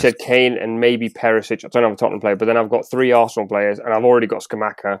 Yeah. You said Kane and maybe Perisic. I don't have a Tottenham player, but then I've got 3 Arsenal players and I've already got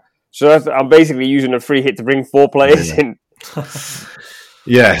Skamaka. So I'm basically using a free hit to bring 4 players in.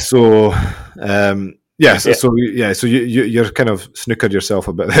 Yeah. So So you're kind of snookered yourself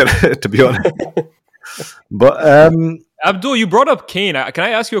a bit there, to be honest. But Abdul, you brought up Kane. Can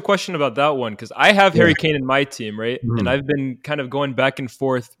I ask you a question about that one? Because I have Harry Kane in my team, right? Mm-hmm. And I've been kind of going back and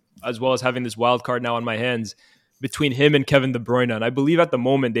forth, as well as having this wild card now on my hands, between him and Kevin De Bruyne. And I believe at the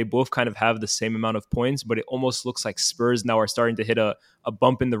moment they both kind of have the same amount of points, but it almost looks like Spurs now are starting to hit a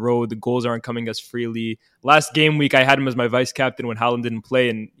bump in the road. The goals aren't coming as freely. Last game week, I had him as my vice captain when Haaland didn't play,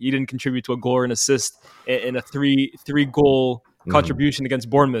 and he didn't contribute to a goal or an assist in a three goal contribution against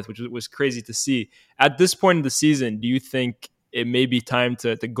Bournemouth, which was crazy to see. At this point in the season, do you think it may be time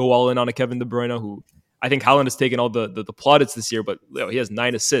to go all in on a Kevin De Bruyne, who I think Haaland has taken all the plaudits this year, but he has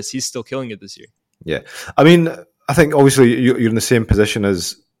 9 assists. He's still killing it this year. Yeah. I mean, I think obviously you're in the same position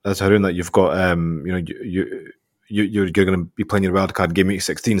as Haroon, that you've got, you're going to be playing your wildcard game week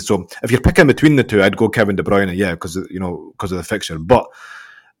 16. So if you're picking between the two, I'd go Kevin De Bruyne, because of the fixture. But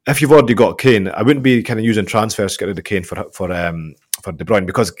if you've already got Kane, I wouldn't be kind of using transfers to get rid of Kane for De Bruyne,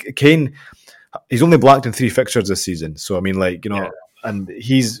 because Kane, he's only blacked in 3 fixtures this season. So I mean, and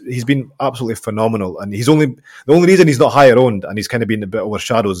he's been absolutely phenomenal. And the only reason he's not higher owned and he's kind of been a bit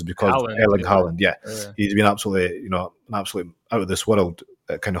overshadowed is because Erling Haaland. Yeah, he's been absolutely an absolute out of this world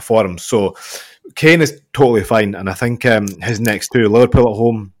kind of form. So Kane is totally fine, and I think his next 2, Liverpool at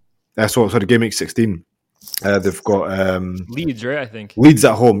home. Game week 16. They've got Leeds, right? I think Leeds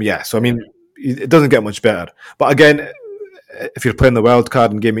at home. Yeah, so I mean, it doesn't get much better. But again, if you're playing the wild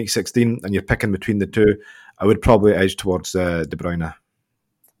card in game week 16 and you're picking between the two, I would probably edge towards De Bruyne,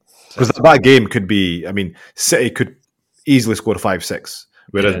 because that game could be. I mean, City could easily score 5-6,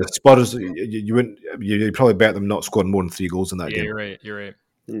 whereas the Spurs, you'd probably bet them not scoring more than 3 goals in that game. You're right.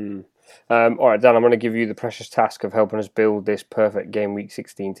 All right, Dan, I'm going to give you the precious task of helping us build this perfect game week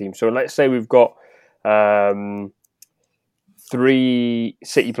 16 team. So let's say we've got 3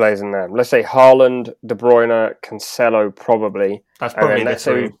 City players in there. Let's say Haaland, De Bruyne, Cancelo, probably. That's probably let's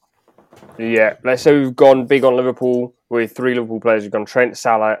say we've gone big on Liverpool with 3 Liverpool players. We've gone Trent,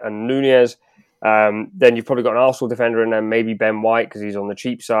 Salah, and Nunez. Then you've probably got an Arsenal defender in there, maybe Ben White because he's on the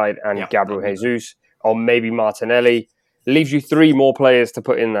cheap side, and Gabriel Jesus, or maybe Martinelli. Leaves you 3 more players to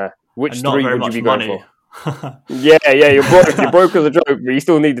put in there. Which 3 would you be going for? You're broke. You're broke as a joke, but you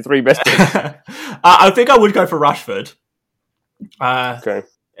still need the 3 best players. I think I would go for Rashford. Okay.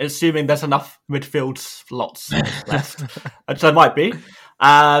 Assuming there's enough midfield slots left, which there might be.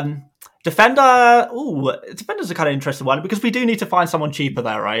 Defender's a kind of interesting one because we do need to find someone cheaper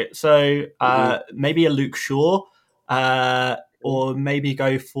there, right? So maybe a Luke Shaw, or maybe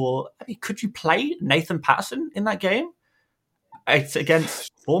go for. I mean, could you play Nathan Patterson in that game? It's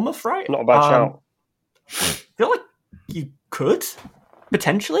against Bournemouth, right? Not a bad shout. I feel like you could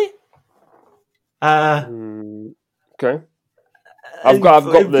potentially. Okay. I've got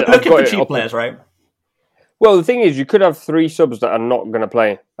looking for cheap players, right? Well, the thing is, you could have 3 subs that are not going to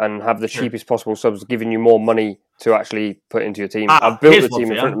play and have the cheapest possible subs, giving you more money to actually put into your team. I've built the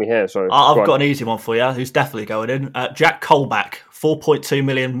team in front of me here, so I've got an easy one for you. Who's definitely going in? Jack Colback, 4.2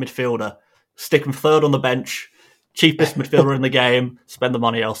 million midfielder, stick him 3rd on the bench, cheapest midfielder in the game. Spend the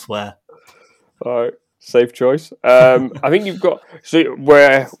money elsewhere. All right, safe choice. I think you've got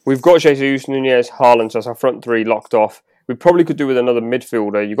where we've got Jesus, Nunez, Haaland, so that's our front 3 locked off. We probably could do with another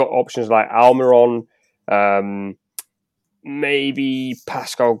midfielder. You've got options like Almiron. Maybe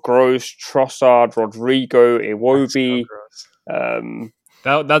Pascal Gross, Trossard, Rodrigo, Iwobi.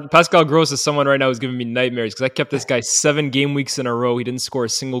 That Pascal Gross is someone right now who's giving me nightmares because I kept this guy 7 game weeks in a row. He didn't score a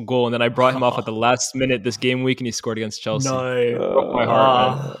single goal, and then I brought him off at the last minute this game week, and he scored against Chelsea. No, broke my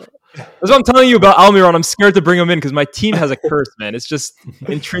heart, man. That's what I'm telling you about Almiron. I'm scared to bring him in because my team has a curse, man. It's just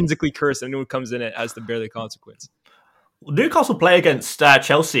intrinsically cursed. Anyone who comes in it has to bear the consequence. Newcastle play against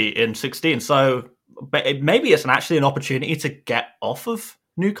Chelsea in 16, so maybe it's actually an opportunity to get off of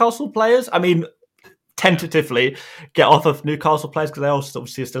Newcastle players. I mean, tentatively get off of Newcastle players because they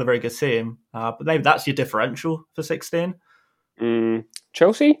obviously are still a very good team. But maybe that's your differential for 16.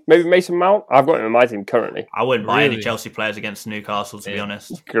 Chelsea? Maybe Mason Mount? I've got him in my team currently. I wouldn't buy any Chelsea players against Newcastle, to be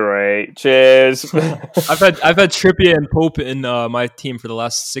honest. Great. Cheers. I've had Trippier and Pope in my team for the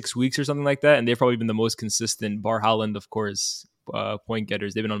last 6 weeks or something like that, and they've probably been the most consistent, bar Haaland, of course, point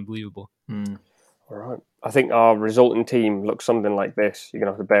getters. They've been unbelievable. All All right. I think our resulting team looks something like this. You're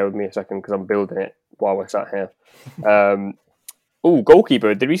going to have to bear with me a second because I'm building it while we're sat here.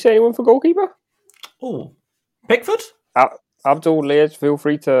 Goalkeeper. Did we say anyone for goalkeeper? Oh, Pickford? Abdul, Lyes, feel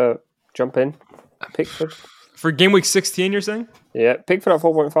free to jump in. Pickford. For game week 16, you're saying? Yeah, Pickford at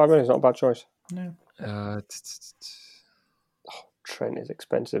 4.5 million is not a bad choice. No. Trent is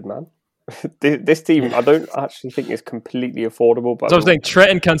expensive, man. This team, I don't actually think is completely affordable. But so I'm saying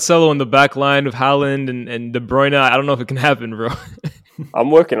Trent and Cancelo in the back line with Haaland and De Bruyne. I don't know if it can happen, bro.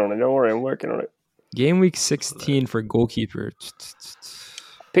 I'm working on it. Don't worry, I'm working on it. Game week 16 for goalkeeper.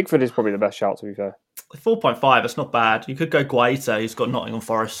 Pickford is probably the best shout, to be fair. 4.5, it's not bad. You could go Guaita, who's got Nottingham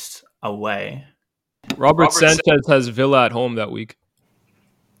Forest away. Robert Sanchez has Villa at home that week.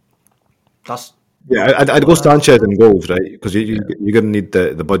 I'd go Sanchez in goals, right? Because you're going to need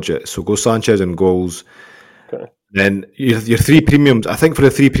the budget. So go Sanchez in goals. Okay. Then your three premiums. I think for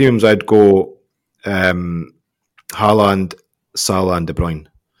the three premiums, I'd go Haaland, Salah, and De Bruyne.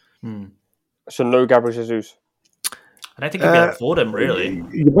 So no Gabriel Jesus. I don't think you'd be able to afford him, really.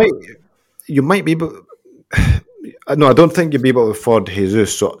 You might be able. No, I don't think you'd be able to afford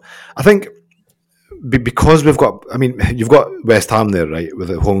Jesus. So I think because we've got. I mean, you've got West Ham there, right, with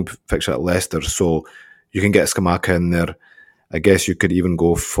a home fixture at Leicester, so you can get Scamacca in there. I guess you could even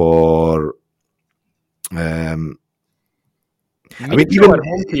go for. I mean, even at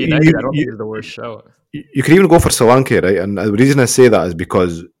home to United, I don't think it's the worst show. You could even go for Solanke, right? And the reason I say that is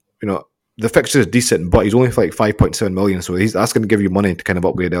because the fixture is decent, but he's only for like 5.7 million, so that's going to give you money to kind of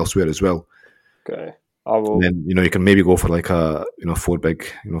upgrade elsewhere as well. Okay, I will. And then you can maybe go for like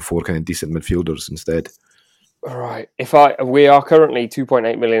four kind of decent midfielders instead. All right. We are currently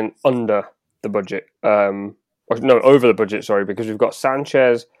 2.8 million under the budget. Over the budget. Sorry, because we've got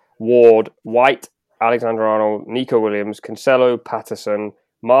Sanchez, Ward, White, Alexander-Arnold, Nico Williams, Cancelo, Patterson,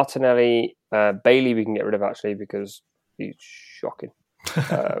 Martinelli, Bailey. We can get rid of actually because he's shocking.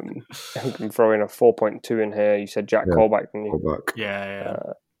 We can throw in a 4.2 in here. You said Jack Colback, didn't you? Colback. Yeah.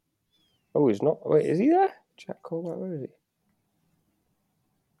 He's not. Wait, is he there? Jack Colback, where is he?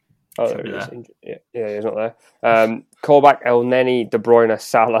 Oh, there he is. Yeah, he's not there. Colback, El Neni, De Bruyne,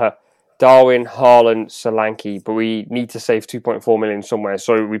 Salah, Darwin, Haaland, Solanke. But we need to save 2.4 million somewhere.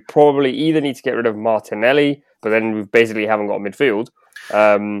 So we probably either need to get rid of Martinelli, but then we basically haven't got midfield,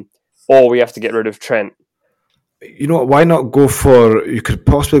 or we have to get rid of Trent. You know what? Why not go for? You could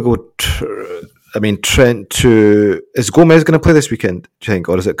possibly go. Trent to. Is Gomez going to play this weekend? Do you think,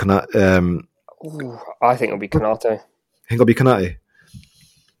 or is it Kanate? I think it'll be Kanate. I think it'll be Kanate.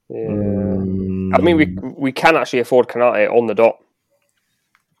 Yeah. I mean, we can actually afford Kanate on the dot.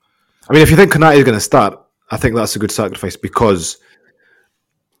 I mean, if you think Kanate is going to start, I think that's a good sacrifice because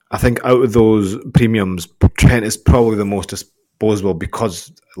I think out of those premiums, Trent is probably the most disposable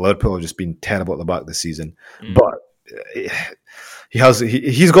because Liverpool have just been terrible at the back this season. But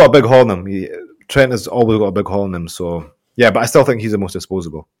he's got a big hole in him. Trent has always got a big hole in him. So yeah, but I still think he's the most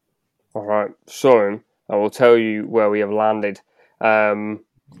disposable. All right. So I will tell you where we have landed.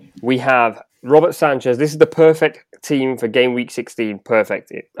 We have Robert Sanchez. This is the perfect team for game week 16.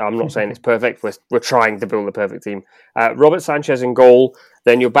 Perfect. I'm not saying it's perfect. We're trying to build a perfect team. Robert Sanchez in goal.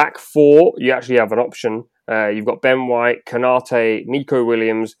 Then your back four, you actually have an option. You've got Ben White, Kanate, Nico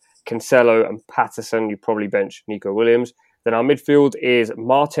Williams, Cancelo, and Patterson. You probably bench Nico Williams. Then our midfield is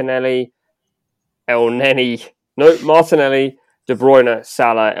Martinelli, Martinelli, De Bruyne,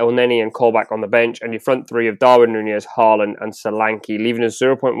 Salah, El Neni, and Colback on the bench. And your front three of Darwin Núñez, Haaland, and Solanke, leaving us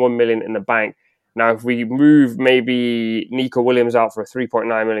 0.1 million in the bank. Now, if we move maybe Nico Williams out for a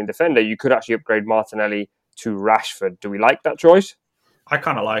 3.9 million defender, you could actually upgrade Martinelli to Rashford. Do we like that choice? I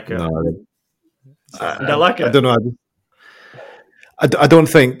kind of like it. No, I don't like it. I don't know. I don't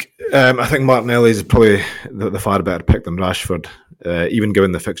think. I think Martinelli is probably the far better pick than Rashford, even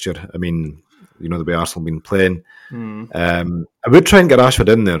given the fixture. I mean, the way Arsenal have been playing. I would try and get Rashford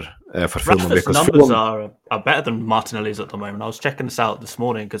in there for Fulham because numbers are better than Martinelli's at the moment. I was checking this out this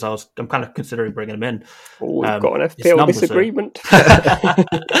morning because I'm kind of considering bringing him in. We've got an FPL disagreement,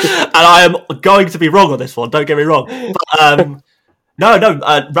 and I am going to be wrong on this one. Don't get me wrong. But, no.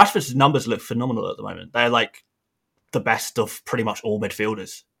 Rashford's numbers look phenomenal at the moment. They're like the best of pretty much all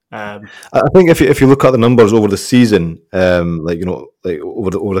midfielders. I think if you look at the numbers over the season,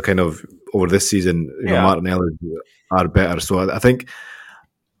 over this season, Martinelli are better. So I think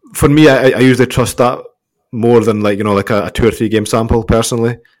for me, I usually trust that more than like a 2 or 3 game sample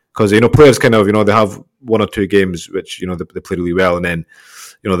personally, because players kind of they have 1 or 2 games which they play really well, and then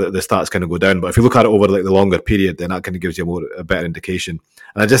the stats kind of go down. But if you look at it over like the longer period, then that kind of gives you a better indication.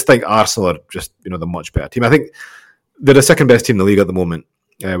 And I just think Arsenal are just the much better team. I think they're the second best team in the league at the moment.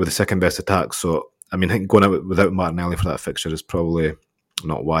 With the second best attack, so I mean, I think going out without Martinelli for that fixture is probably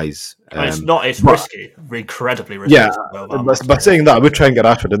not wise. It's risky, incredibly risky. Yeah, but saying that, I would try and get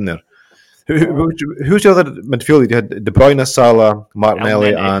Rashford in there. Who's the other midfielder? You had De Bruyne, Salah,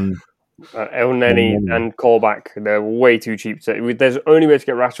 Martinelli, and El Neni and Callback. They're way too cheap. There's only way to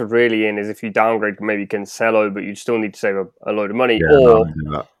get Rashford really in is if you downgrade maybe Cancelo, but you'd still need to save a load of money. So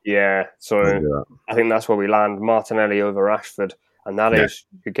I think that's where we land. Martinelli over Rashford, and that is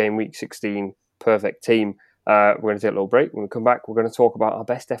your game week 16 perfect team. We're going to take a little break. When we come back, we're going to talk about our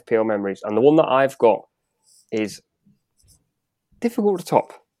best FPL memories, and the one that I've got is difficult to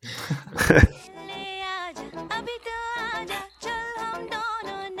top.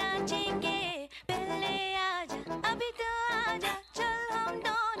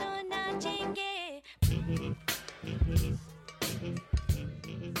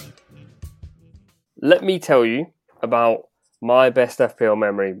 Let me tell you about my best FPL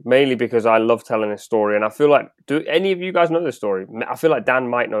memory, mainly because I love telling this story, and I feel like, do any of you guys know this story? I feel like Dan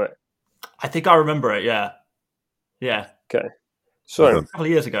might know it. I think I remember it, yeah. Okay. So a couple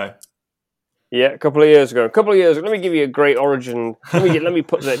of years ago. Yeah, a couple of years ago. Let me give you a great origin. Let me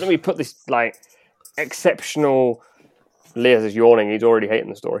put this like exceptional. Lyes is yawning. He's already hating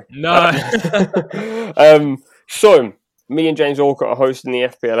the story. No. So me and James Alcott are hosting the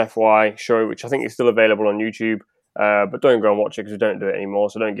FPL FY show, which I think is still available on YouTube. But don't go and watch it because we don't do it anymore,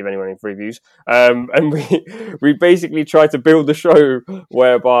 so don't give anyone any free views. And we basically tried to build the show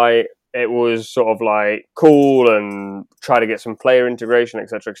whereby it was sort of like cool and try to get some player integration,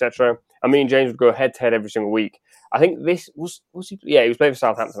 etc., etc. And me and James would go head to head every single week. I think this was he? Yeah, he was playing for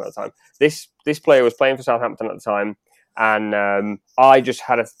Southampton at the time. This player was playing for Southampton at the time, and I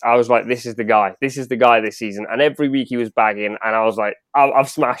was like, this is the guy this season. And every week he was bagging, and I was like, I've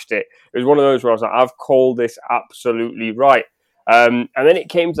smashed it. It was one of those where I was like, I've called this absolutely right. And then it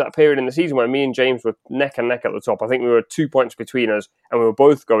came to that period in the season where me and James were neck and neck at the top. I think we were 2 points between us, and we were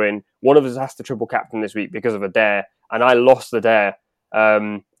both going, one of us has to triple captain this week because of a dare, and I lost the dare.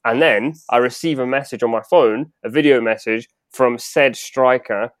 And then I receive a message on my phone, a video message from said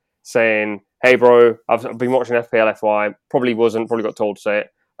striker saying, hey bro, I've been watching FPL FY, probably got told to say it,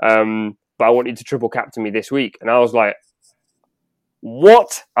 but I want you to triple captain me this week. And I was like,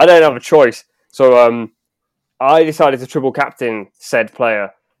 what? I don't have a choice. So I decided to triple captain said player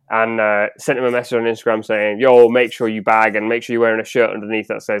and sent him a message on Instagram saying, yo, make sure you bag and make sure you're wearing a shirt underneath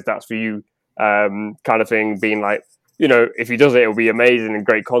that says that's for you, kind of thing, being like, you know, if he does it, it'll be amazing and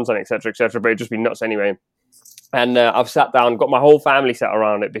great content, etc., etc., but it'd just be nuts anyway. And I've sat down, got my whole family sat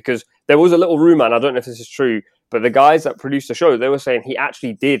around it because there was a little rumour, and I don't know if this is true, but the guys that produced the show, they were saying he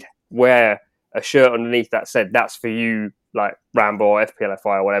actually did wear a shirt underneath that said, that's for you, like Rambo or FPLFI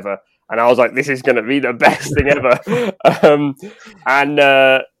or whatever. And I was like, this is going to be the best thing ever. And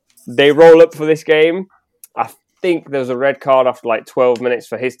they roll up for this game. I think there was a red card after like 12 minutes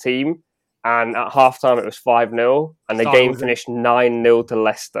for his team. And at halftime, it was 5-0. And the game finished 9-0 to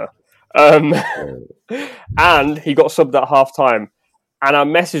Leicester. And he got subbed at halftime. And I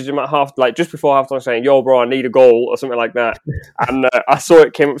messaged him at just before halftime saying, yo, bro, I need a goal or something like that. And I saw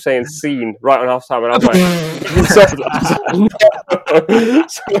it came up saying scene right on halftime. And I was like,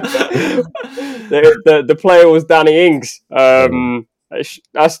 the player was Danny Ings.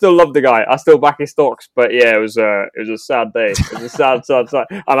 I still love the guy. I still back his stocks. But yeah, it was a sad day. It was a sad.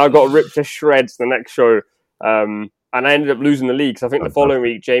 And I got ripped to shreds the next show. And I ended up losing the league. So I think the following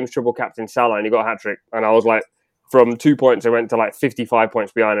week, James triple captain Salah and he got a hat-trick. And I was like, from 2 points, I went to like 55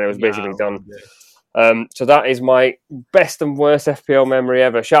 points behind and it was basically done. So that is my best and worst FPL memory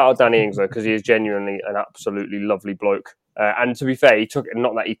ever. Shout out Danny Ings, though, because he is genuinely an absolutely lovely bloke. And to be fair, he took it,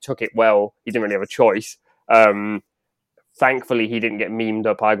 not that he took it well, he didn't really have a choice. Thankfully, he didn't get memed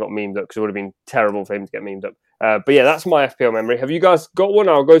up. I got memed up because it would have been terrible for him to get memed up. But yeah, that's my FPL memory. Have you guys got one?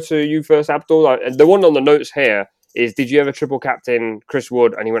 I'll go to you first, Abdul. The one on the notes here is, did you ever triple captain Chris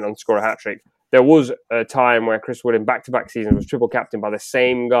Wood and he went on to score a hat-trick? There was a time where Chris Wood in back-to-back seasons was triple captain by the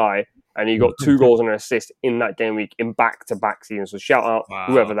same guy and he got 2 goals and an assist in that game week in back-to-back seasons. So shout out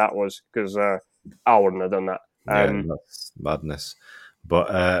whoever that was, because I wouldn't have done that. That's madness. But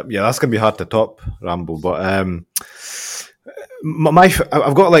that's going to be hard to top, Rambo. But I've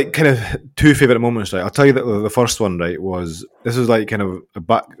got like kind of 2 favourite moments, right? I'll tell you that the first one, right, was, this was like kind of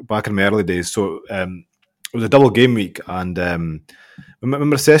back in my early days. So it was a double game week, and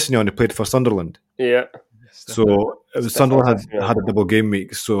remember Sessignon, who played for Sunderland? Yeah. So it was Sunderland had a double game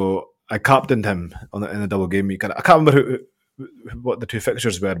week, so I captained him in a double game week. And I can't remember what the 2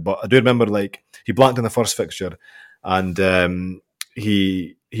 fixtures were, but I do remember like he blanked in the first fixture, and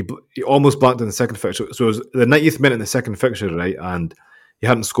he almost blanked in the second fixture. So it was the 90th minute in the second fixture, right, and he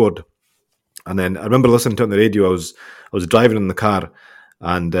hadn't scored. And then I remember listening to it on the radio. I was driving in the car,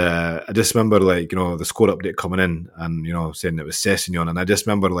 and I just remember the score update coming in, and saying it was Sessegnon, and I just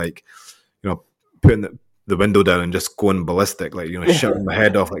remember putting the window down and just going ballistic, shouting my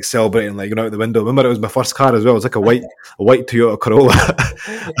head off, celebrating, out the window. I remember it was my first car as well. It was like a white Toyota Corolla,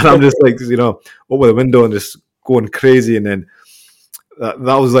 and I'm just over the window and just going crazy. And then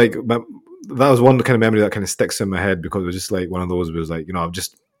that was that was one kind of memory that kind of sticks in my head, because it was just one of those. It was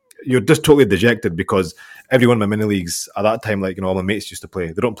you're just totally dejected, because everyone in my mini leagues at that time, all my mates used to play.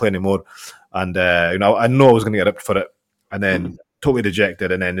 They don't play anymore, and I know I was going to get ripped for it, and then totally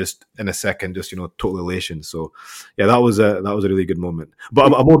dejected, and then just in a second, just total elation. So yeah, that was a really good moment.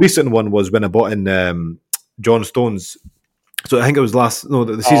 But a more recent one was when I bought in John Stones. So I think it was the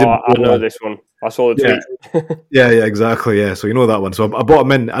season. I know this one. I saw the tweet. Yeah, exactly. Yeah, so that one. So I bought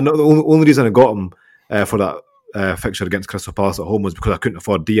him in. I know the only reason I got him for that fixture against Crystal Palace at home was because I couldn't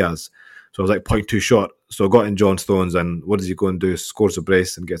afford Diaz. So I was 0.2 short. So I got in John Stones, and what does he go and do? Scores a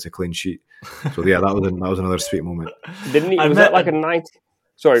brace and gets a clean sheet. So yeah, that was another sweet moment. Didn't he? Was that a 90?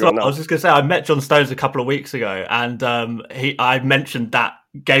 Sorry, I was just going to say, I met John Stones a couple of weeks ago, and I mentioned that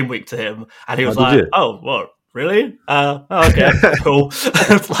game week to him, and he was "Oh, what? Really? Okay, cool."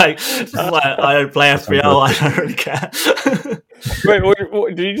 It's like I don't play FPL. I don't really care. Wait,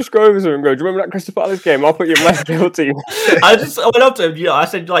 what, did you just go over to him and go, "Do you remember that Crystal Palace game? I'll put you in my FPL team." I went up to him. I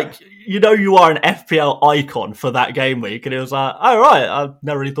said, you are an FPL icon for that game week, and he was like, "Oh right, I've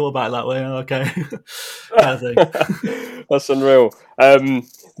never really thought about it that way." Okay, that's unreal.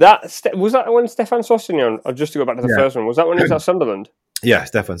 Was that when Stefan Sossignon? Just to go back to the first one, was that when he was at Sunderland? Yeah,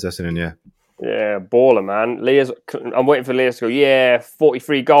 Stefan Sossignon. Yeah. Yeah, baller, man. I'm waiting for Lyes to go,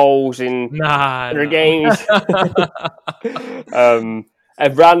 43 goals in 3 games. A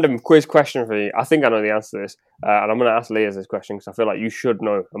random quiz question for you. I think I know the answer to this. And I'm going to ask Lyes this question because I feel like you should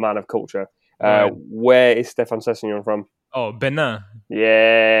know, a man of culture. Where is Stefan Sessignon from? Oh, Benin.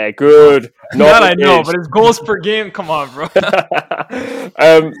 Yeah, good. That I know, but his goals per game, come on, bro.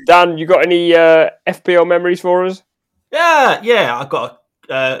 Dan, you got any FPL memories for us? Yeah, I've got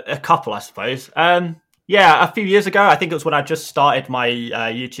a couple, I suppose. A few years ago, I think it was when I just started my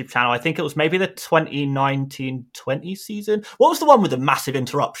YouTube channel. I think it was maybe the 2019-20 season. What was the one with the massive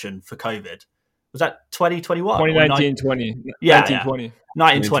interruption for COVID? Was that 2021? 2019-20. Yeah, 1920.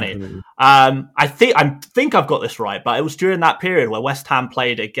 1920. I think I've got this right, but it was during that period where West Ham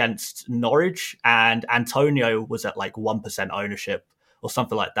played against Norwich, and Antonio was at 1% ownership or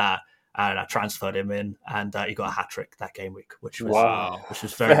something like that. And I transferred him in, and he got a hat trick that game week, which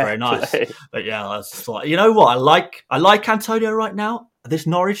was very, very nice. But yeah, I was you know what? I like Antonio right now. This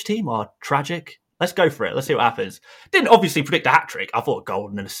Norwich team are tragic. Let's go for it. Let's see what happens. Didn't obviously predict a hat trick. I thought a goal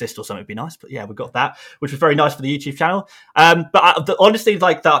and an assist or something would be nice, but yeah, we got that, which was very nice for the YouTube channel. Honestly,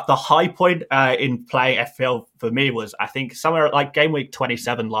 the high point in playing FPL for me was, I think, somewhere like game week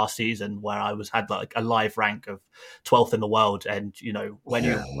 27 last season, where I had a live rank of 12th in the world. And when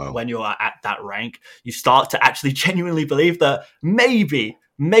you're at that rank, you start to actually genuinely believe that maybe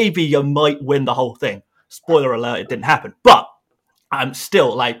you might win the whole thing. Spoiler alert, it didn't happen, but I'm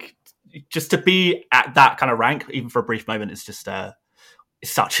still just to be at that kind of rank, even for a brief moment, it's just it's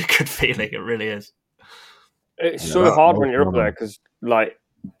such a good feeling. It really is. It's so hard when you're up there, because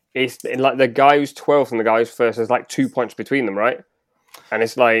it's the guy who's 12th and the guy who's first, there's 2 points between them, right? And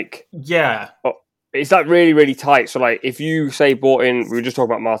it's it's really, really tight. So if you say bought in, we were just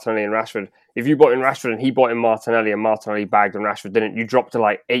talking about Martinelli and Rashford. If you bought in Rashford and he bought in Martinelli and Martinelli bagged and Rashford didn't, you drop to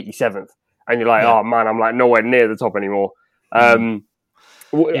 87th, and you're oh man, I'm nowhere near the top anymore.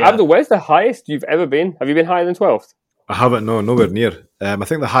 Abdul, where's the highest you've ever been? Have you been higher than 12th? I haven't, no, nowhere near. I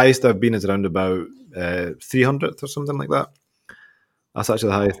think the highest I've been is around about 300th or something like that. That's actually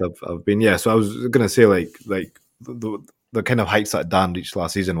the highest I've been. Yeah, so I was going to say the kind of heights that Dan reached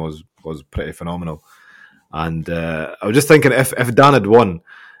last season was pretty phenomenal. And I was just thinking, if Dan had won,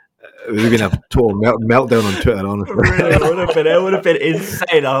 it would have been a total meltdown on Twitter, honestly. Really, it would have been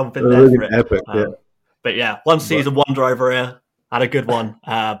insane. I've been there for it. Epic, yeah. But yeah, one season wonder over here. Had a good one,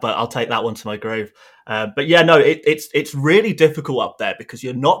 but I'll take that one to my grave. But yeah, no, it's really difficult up there, because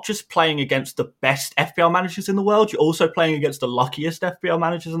you're not just playing against the best FPL managers in the world, you're also playing against the luckiest FPL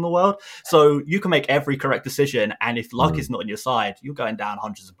managers in the world. So you can make every correct decision, and if luck is not on your side, you're going down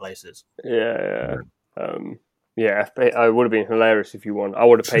hundreds of places. Yeah. It would have been hilarious if you won. I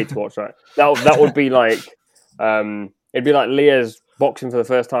would have paid to watch that. That would be it'd be like Lyes boxing for the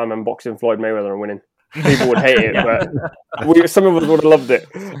first time and boxing Floyd Mayweather and winning. People would hate it, but some of us would have loved it.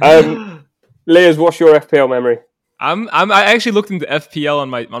 Lyes, what's your FPL memory? I actually looked into FPL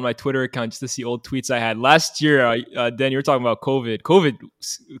on my Twitter account just to see old tweets I had last year. Dan, you were talking about COVID. COVID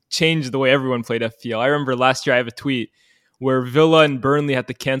changed the way everyone played FPL. I remember last year I have a tweet where Villa and Burnley had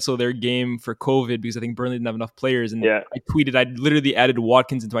to cancel their game for COVID because I think Burnley didn't have enough players. And I tweeted, I literally added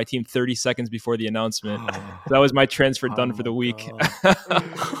Watkins into my team 30 seconds before the announcement. So that was my transfer done for the week.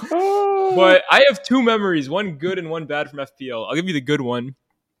 But I have two memories, one good and one bad from FPL. I'll give you the good one.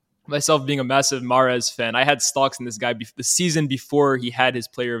 Myself being a massive Mahrez fan, I had stocks in this guy the season before he had his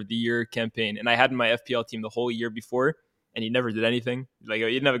Player of the Year campaign. And I had in my FPL team the whole year before. And he never did anything. Like, he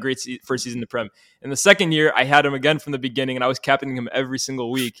didn't have a great first season in the Prem. In the second year, I had him again from the beginning, and I was captaining him every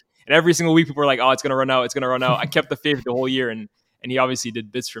single week. And every single week, people were like, "Oh, it's gonna run out. It's gonna run out." I kept the favorite the whole year, and he obviously did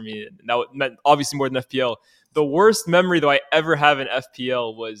bits for me. And that meant obviously more than FPL. The worst memory though I ever have in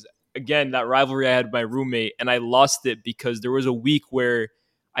FPL was again that rivalry I had with my roommate, and I lost it because there was a week where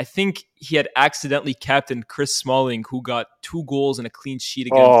I think he had accidentally captained Chris Smalling, who got 2 goals and a clean sheet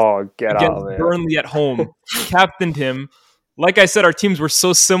against Burnley at home. Captained him. Like I said, our teams were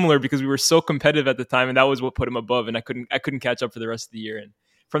so similar because we were so competitive at the time, and that was what put him above. And I couldn't catch up for the rest of the year. And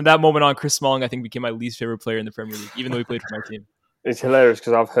from that moment on, Chris Smalling, I think, became my least favorite player in the Premier League, even though he played for my team. It's hilarious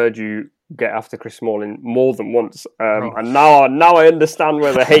because I've heard you get after Chris Smalling more than once, and now I understand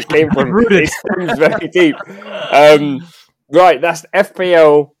where the hate came from. It stems very deep. Right, that's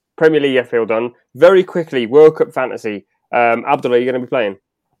FPL, Premier League FPL done. Very quickly, World Cup Fantasy. Abdullah, are you going to be playing?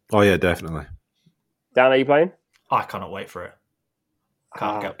 Oh yeah, definitely. Dan, are you playing? I cannot wait for it.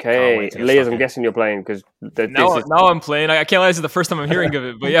 Okay, Lyes, I'm guessing you're playing because now I'm playing. I can't lie, this is the first time I'm hearing of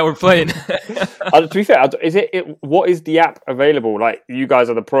it, but yeah, we're playing. To be fair, what is the app available? Like, you guys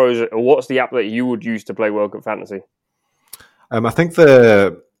are the pros. What's the app that you would use to play World Cup Fantasy? I think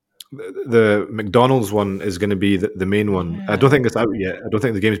the McDonald's one is going to be the main one. Yeah. I don't think it's out yet. I don't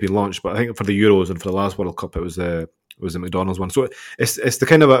think the game's been launched, but I think for the Euros and for the last World Cup, it was the McDonald's one. So it's the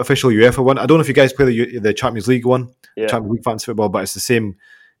kind of official UEFA one. I don't know if you guys play the Champions League one, Champions League fantasy football, but it's the same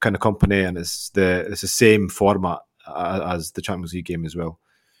kind of company and it's the same format as the Champions League game as well.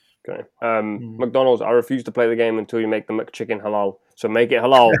 Okay. McDonald's, I refuse to play the game until you make the McChicken halal. So make it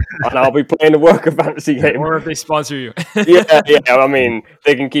halal, and I'll be playing the World Cup Fantasy game. Or if they sponsor you. yeah. I mean,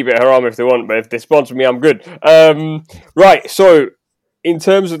 they can keep it haram if they want, but if they sponsor me, I'm good. Right. So, in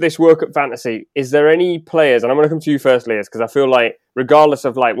terms of this World Cup Fantasy, is there any players? And I'm going to come to you first, Lyes, because I feel like regardless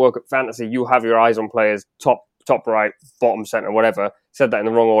of like World Cup Fantasy, you have your eyes on players top right, bottom center, whatever. Said that in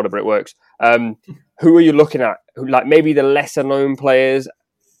the wrong order, but it works. Who are you looking at? Like maybe the lesser known players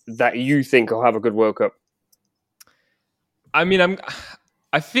that you think will have a good World Cup? I mean,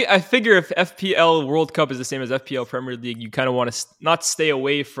 I figure if FPL World Cup is the same as FPL Premier League, you kind of want to not stay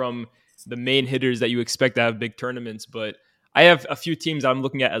away from the main hitters that you expect to have big tournaments. But I have a few teams that I'm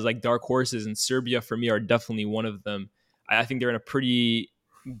looking at as like dark horses, and Serbia for me are definitely one of them. I think they're in a pretty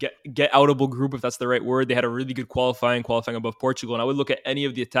get outable group, if that's the right word. They had a really good qualifying above Portugal, and I would look at any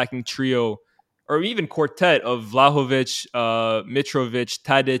of the attacking trio or even quartet of Vlahovic, Mitrovic,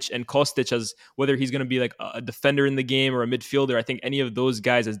 Tadic, and Kostic as whether he's going to be like a defender in the game or a midfielder. I think any of those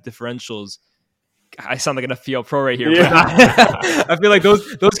guys as differentials. I sound like an FPL pro right here. Yeah. But I feel like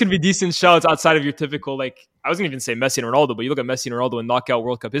those can be decent shouts outside of your typical, like, I wasn't even say Messi and Ronaldo, but you look at Messi and Ronaldo in knockout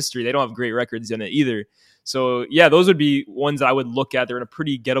World Cup history, they don't have great records in it either. So yeah, those would be ones that I would look at. They're in a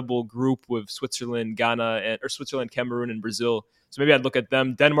pretty gettable group with Switzerland, Cameroon, and Brazil. So maybe I'd look at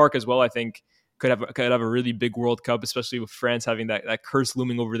them. Denmark as well, I think, could have a really big World Cup, especially with France having that curse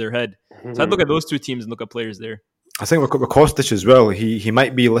looming over their head. So I'd look at those two teams and look at players there. I think with Kostic as well, he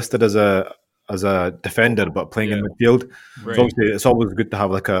might be listed as a defender, but playing in midfield. Right. So obviously, it's always good to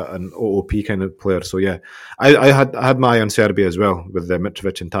have like an OOP kind of player. So yeah, I had my eye on Serbia as well with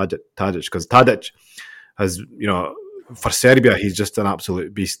Mitrovic and Tadic, because Tadic has, for Serbia, he's just an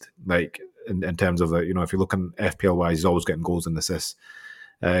absolute beast. Like in terms of if you look on FPL wise, he's always getting goals and assists.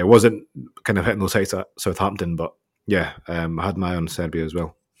 It wasn't kind of hitting those heights at Southampton, but yeah, I had my eye on Serbia as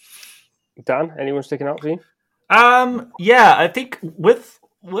well. Dan, anyone sticking out for you? Yeah, I think with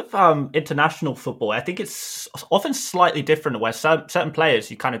international football, I think it's often slightly different where certain players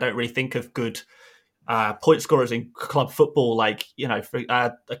you kind of don't really think of good point scorers in club football. Like,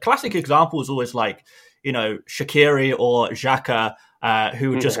 a classic example is always like, Shaqiri or Xhaka, who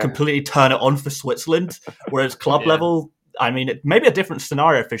would just completely turn it on for Switzerland. Whereas club level, I mean, it may be a different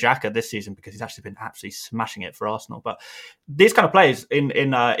scenario for Xhaka this season because he's actually been absolutely smashing it for Arsenal. But these kind of players in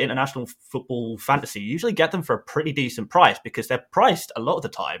international football fantasy, you usually get them for a pretty decent price because they're priced a lot of the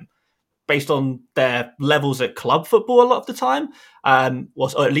time based on their levels at club football a lot of the time,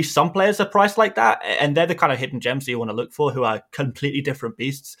 or at least some players are priced like that, and they're the kind of hidden gems that you want to look for, who are completely different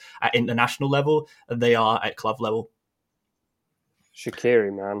beasts at international level than they are at club level.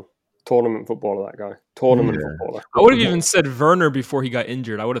 Shaqiri, man. Tournament footballer, that guy. Tournament footballer. I would have even said Werner before he got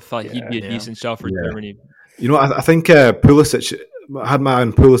injured. I would have thought he'd be a decent shout for Germany. You know, I think Pulisic, I had my eye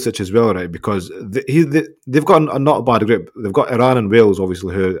on Pulisic as well, right? Because they've got a not a bad group. They've got Iran and Wales,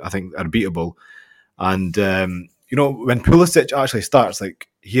 obviously, who I think are beatable. And, you know, when Pulisic actually starts, like,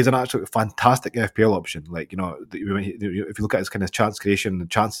 he is an absolutely fantastic FPL option. Like, you know, if you look at his kind of chance creation, the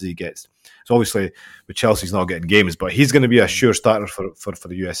chances he gets. So obviously, with Chelsea's not getting games, but he's going to be a sure starter for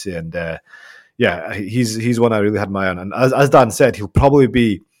the USA. And, he's one I really had my eye on. And as Dan said, he'll probably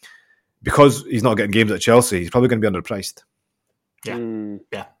be, because he's not getting games at Chelsea, he's probably going to be underpriced.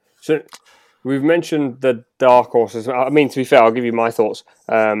 Yeah. So we've mentioned the dark horses. I mean, to be fair, I'll give you my thoughts.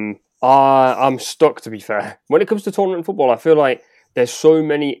 I'm stuck, to be fair. When it comes to tournament football, I feel like there's so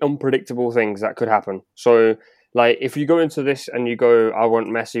many unpredictable things that could happen. So, like, if you go into this and you go, I want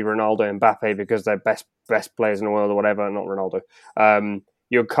Messi, Ronaldo, and Mbappe because they're best players in the world or whatever, not Ronaldo,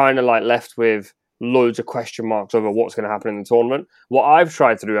 you're kind of like left with loads of question marks over what's going to happen in the tournament. What I've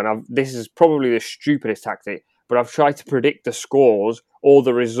tried to do, and this is probably the stupidest tactic, but I've tried to predict the scores or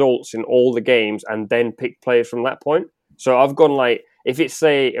the results in all the games and then pick players from that point. So I've gone like, if it's,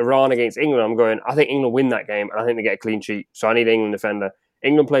 say, Iran against England, I'm going, I think England win that game and I think they get a clean sheet. So I need an England defender.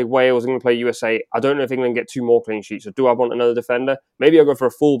 England play Wales, England play USA. I don't know if England get 2 more clean sheets. So do I want another defender? Maybe I'll go for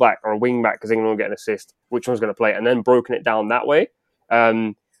a fullback or a wing-back because England will get an assist. Which one's going to play? And then broken it down that way.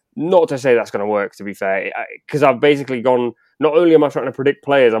 Not to say that's going to work, to be fair, because I've basically gone, not only am I trying to predict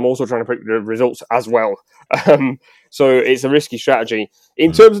players, I'm also trying to predict the results as well. So it's a risky strategy.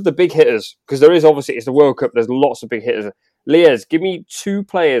 In terms of the big hitters, because there is obviously, it's the World Cup, there's lots of big hitters. Lyes, give me 2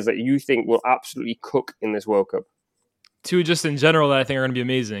 players that you think will absolutely cook in this World Cup. 2 just in general that I think are going to be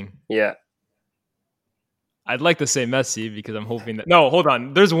amazing. Yeah. I'd like to say Messi because I'm hoping that... No, hold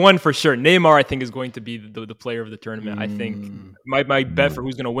on. There's one for sure. Neymar, I think, is going to be the player of the tournament. I think my bet for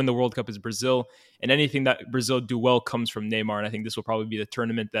who's going to win the World Cup is Brazil. And anything that Brazil do well comes from Neymar. And I think this will probably be the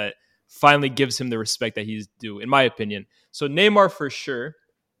tournament that finally gives him the respect that he's due, in my opinion. So Neymar for sure.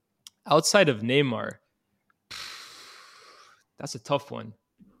 Outside of Neymar, that's a tough one.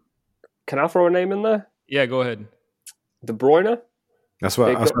 Can I throw a name in there? Yeah, go ahead. De Bruyne? That's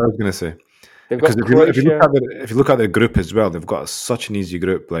what I was going to say. Because if you look at their group as well, they've got such an easy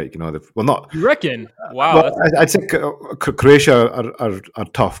group. Like, you know, not. You reckon? Wow. Well, I'd say Croatia are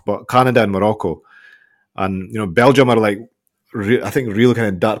tough, but Canada and Morocco, and, you know, Belgium are like, I think, real kind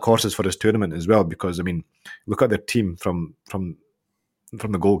of dark horses for this tournament as well. Because, I mean, look at their team from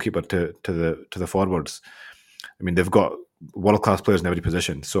the goalkeeper to the forwards. I mean, they've got world class players in every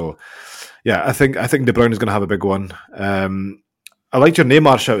position. So, yeah, I think De Bruyne is going to have a big one. I liked your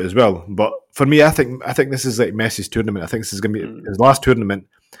Neymar shout as well, but for me, I think this is like Messi's tournament. I think this is going to be his last tournament.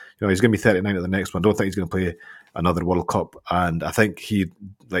 You know, he's going to be 39 at the next one. I don't think he's going to play another World Cup, and I think he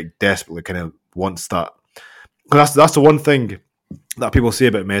like desperately kind of wants that. Because that's the one thing that people say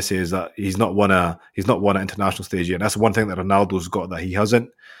about Messi is that he's not won an international stage yet. And that's the one thing that Ronaldo's got that he hasn't.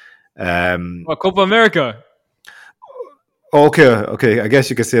 Copa America. Okay. I guess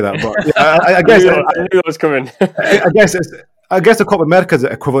you could say that, but yeah, I guess I knew that was coming. I guess the Copa America is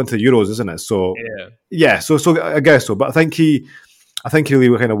equivalent to Euros, isn't it? So yeah. So I guess so. But I think he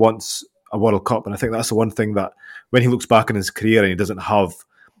really kind of wants a World Cup, and I think that's the one thing that when he looks back in his career and he doesn't have,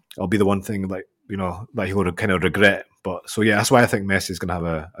 it'll be the one thing like, you know, that he'll kind of regret. But so yeah, that's why I think Messi is going to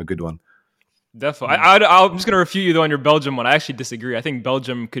have a good one. Definitely. I'm just going to refute you though on your Belgium one. I actually disagree. I think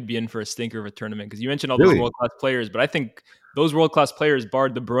Belgium could be in for a stinker of a tournament because you mentioned all those world-class players, but I think those world-class players,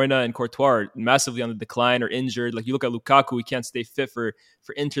 barred De Bruyne and Courtois, are massively on the decline or injured. Like, you look at Lukaku, he can't stay fit for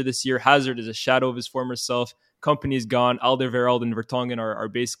Inter this year. Hazard is a shadow of his former self. Kompany's gone. Alderweireld and Vertonghen are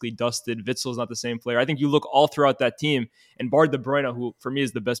basically dusted. Witzel's not the same player. I think you look all throughout that team, and barred De Bruyne, who for me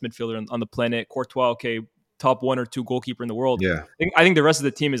is the best midfielder on the planet, Courtois, okay, top 1 or 2 goalkeeper in the world. Yeah, I think the rest of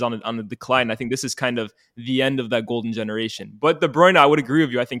the team is on the decline. I think this is kind of the end of that golden generation. But De Bruyne, I would agree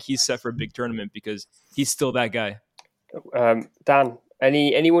with you. I think he's set for a big tournament because he's still that guy. Dan,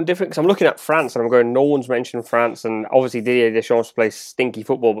 anyone different? Because I'm looking at France and I'm going, no one's mentioned France, and obviously Didier Deschamps plays stinky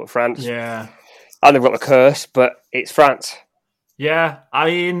football, but France, yeah, and they've got the curse, but it's France. Yeah, I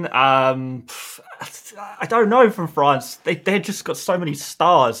mean, I don't know from France. They just got so many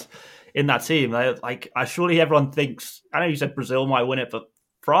stars in that team. Surely everyone thinks, I know you said Brazil might win it, but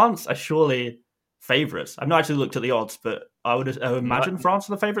France, surely favourites. I've not actually looked at the odds, but I would imagine France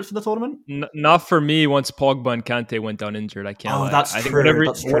are the favourites for the tournament. Not for me. Once Pogba and Kante went down injured, I can't. That's I think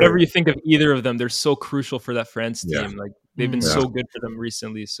true. Whatever you think of either of them, they're so crucial for that France team. Yeah. Like they've been so good for them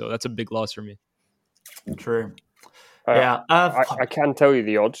recently, so that's a big loss for me. True. I can tell you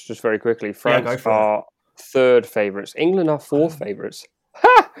the odds just very quickly. France are third favourites. England are fourth favourites.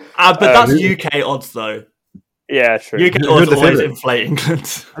 But that's UK odds though. Yeah, true. UK odds always inflate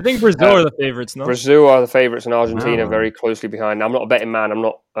England. I think Brazil are the favourites. No, Brazil are the favourites, and Argentina very closely behind. I'm not a betting man. I'm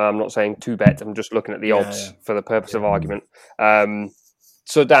not saying to bet. I'm just looking at the odds for the purpose of argument.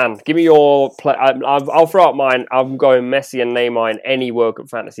 So Dan, give me your play. I'll throw out mine. I'm going Messi and Neymar in any World Cup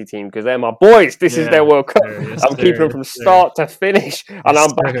fantasy team because they're my boys. This is their World Cup. I'm keeping them from start to finish, and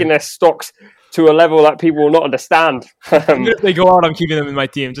I'm backing their stocks to a level that people will not understand. Even if they go out, I'm keeping them in my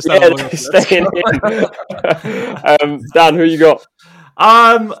team. Just staying in. Dan, who you got?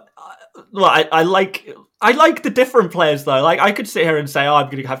 Well, I like the different players though. Like I could sit here and say, I'm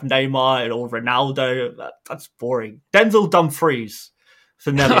going to have Neymar or Ronaldo. That's boring. Denzel Dumfries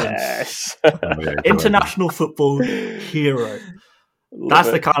for Netherlands, international football hero.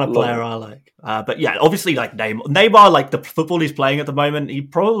 That's the kind of player I like. But yeah, obviously, like Neymar, like the football he's playing at the moment, he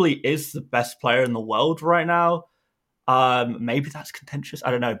probably is the best player in the world right now. Maybe that's contentious.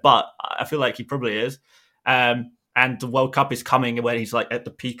 I don't know, but I feel like he probably is. And the World Cup is coming when he's like at the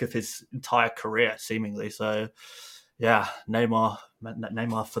peak of his entire career, seemingly. So yeah, Neymar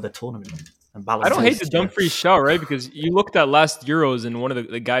for the tournament. I don't hate the Dumfries shout, right? Because you looked at last Euros and one of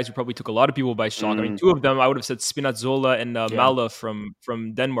the guys who probably took a lot of people by shock. I mean, two of them, I would have said Spinazzola and Mala from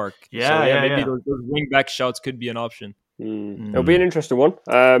Denmark. Maybe those wing back shouts could be an option. It'll be an interesting one.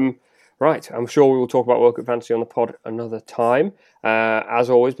 Right, I'm sure we will talk about World Cup Fantasy on the pod another time. As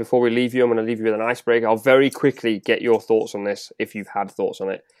always, before we leave you, I'm going to leave you with an icebreaker. I'll very quickly get your thoughts on this, if you've had thoughts on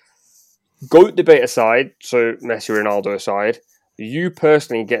it. GOAT debate aside, so Messi, Ronaldo aside, you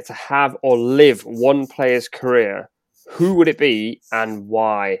personally get to have or live one player's career. Who would it be and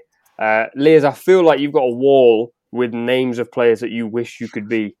why? Lyes, I feel like you've got a wall with names of players that you wish you could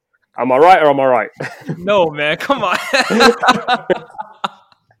be. Am I right or am I right? No, man, come on.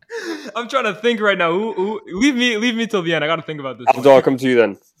 I'm trying to think right now. Who? Leave me till the end. I got to think about this. I'll come to you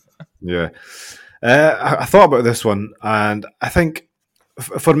then. Yeah. I thought about this one, and I think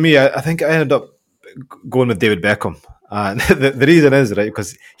for me, I think I ended up going with David Beckham. And the reason is, right,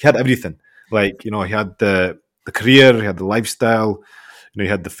 because he had everything. Like, you know, he had the career, he had the lifestyle, you know, he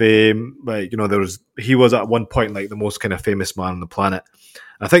had the fame. Like, you know, he was at one point like the most kind of famous man on the planet.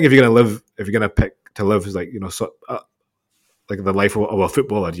 And I think if you're gonna pick to live, is like, you know, like the life of a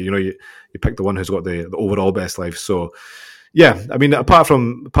footballer, you know, you pick the one who's got the overall best life. So, yeah, I mean, apart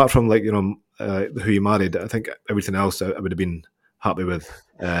from like, you know, who you married, I think everything else I would have been happy with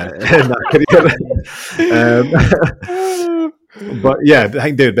in that career. But yeah, I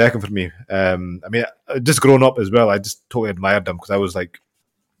think David Beckham for me. I mean, just growing up as well, I just totally admired him because I was like,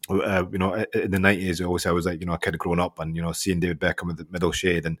 you know, in the 90s, I was like, you know, a kid growing up and, you know, seeing David Beckham with the middle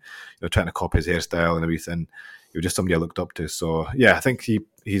shade and, you know, trying to copy his hairstyle and everything. He was just somebody I looked up to. So yeah, I think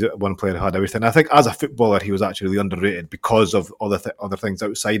he's one player who had everything. I think as a footballer, he was actually really underrated because of all the other things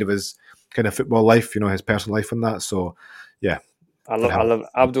outside of his kind of football life, you know, his personal life and that. So yeah. I love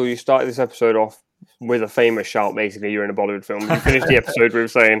Abdul, you started this episode off with a famous shout. Basically, you're in a Bollywood film. You finished the episode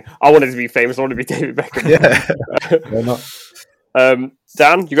with saying, I wanted to be famous, I wanted to be David Beckham. Yeah. Why not?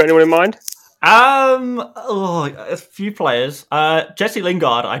 Dan, you got anyone in mind? A few players. Jesse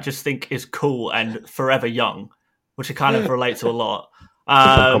Lingard, I just think is cool and forever young, which I kind of relate to a lot.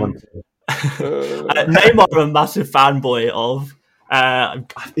 Neymar, I'm a massive fanboy of. I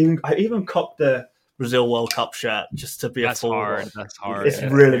even copped the Brazil World Cup shirt just to be a fool. That's hard. It's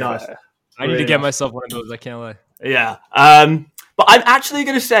really nice. I need to get myself one of those. I can't lie. Yeah. But I'm actually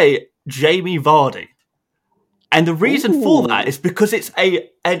going to say Jamie Vardy. And the reason for that is because it's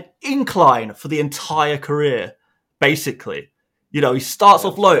an incline for the entire career, basically. You know, he starts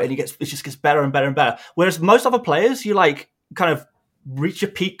off low and it just gets better and better and better. Whereas most other players, you like kind of reach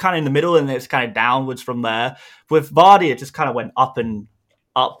your peak kind of in the middle and then it's kind of downwards from there. With Vardy, it just kind of went up and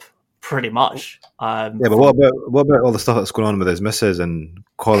up pretty much. But what about all the stuff that's going on with his missus and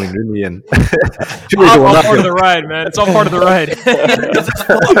Colin Rooney and all part of the ride, man. It's all part of the ride. It's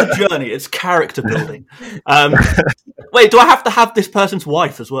part of the journey. It's character building. Wait, do I have to have this person's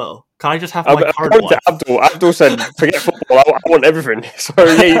wife as well? Can I just have my current wife? Abdul said, forget football. I want everything. So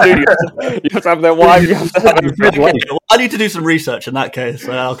yeah, you do. You have to have their wife. You have to have everything. Okay, well, I need to do some research in that case.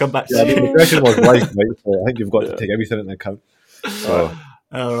 So I'll come back to you. The question was wife, right? So I think you've got to take everything into account. So.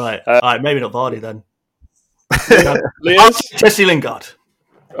 All right. Maybe not Vardy then. Lyes? Jesse Lingard.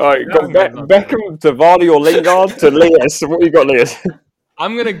 All right, got Beckham to Vardy or Lingard to Lyes. So what you got, Lyes?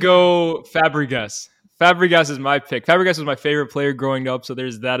 I'm going to go Fabregas. Fabregas is my pick. Fabregas was my favorite player growing up, so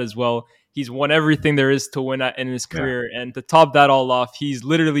there's that as well. He's won everything there is to win in his career. Yeah. And to top that all off, he's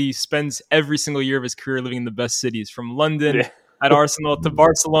literally spends every single year of his career living in the best cities, from London at Arsenal to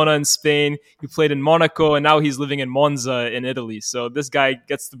Barcelona in Spain. He played in Monaco, and now he's living in Monza in Italy. So this guy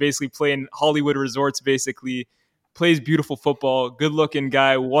gets to basically play in Hollywood resorts, basically. Plays beautiful football, good-looking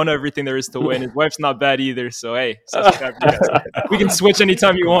guy, won everything there is to win. His wife's not bad either, so hey, we can switch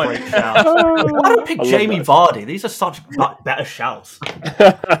anytime you want. I don't pick Jamie Vardy. These are such better shouts.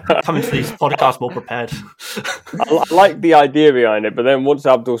 Coming to these podcasts more prepared. I like the idea behind it, but then once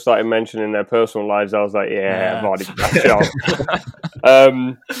Abdul started mentioning their personal lives, I was like, Vardy's a bad shout.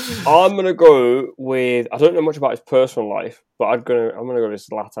 I'm going to go with, I don't know much about his personal life, but I'm going to go with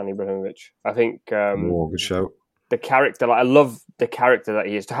Zlatan Ibrahimovic. I think... good shout. The character, I love the character that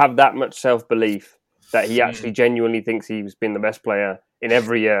he is. To have that much self-belief that he actually genuinely thinks he's been the best player in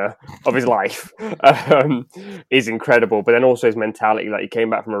every year of his life is incredible. But then also his mentality, like he came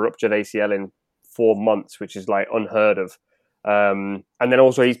back from a ruptured ACL in 4 months, which is like unheard of. And then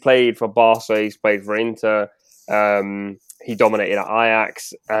also he's played for Barca, he's played for Inter, he dominated at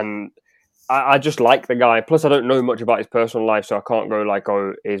Ajax, and I just like the guy. Plus, I don't know much about his personal life, so I can't go like,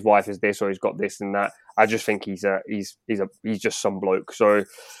 oh, his wife is this or he's got this and that. I just think he's just some bloke. So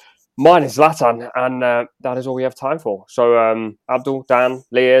mine is Zlatan, and that is all we have time for. So Abdul, Dan,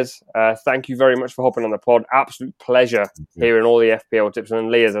 Lyes, thank you very much for hopping on the pod. Absolute pleasure hearing all the FPL tips.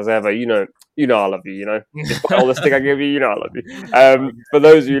 And Lyes, as ever, you know I love you. You know, despite all the stick I give you, you know I love you. For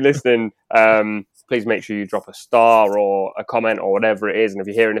those of you listening, please make sure you drop a star or a comment or whatever it is. And if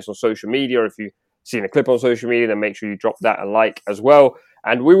you're hearing this on social media, or if you've seen a clip on social media, then make sure you drop that a like as well.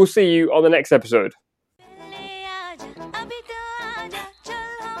 And we will see you on the next episode.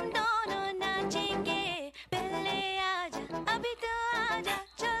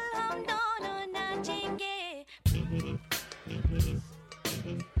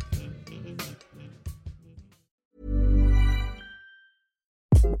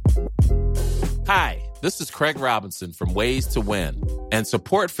 Hi, this is Craig Robinson from Ways to Win, and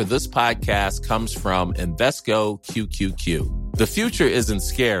support for this podcast comes from Invesco QQQ. The future isn't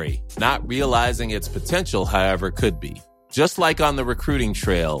scary. Not realizing its potential, however, could be. Just like on the recruiting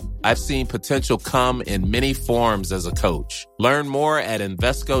trail, I've seen potential come in many forms as a coach. Learn more at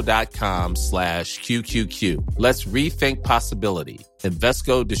Invesco.com/QQQ. Let's rethink possibility.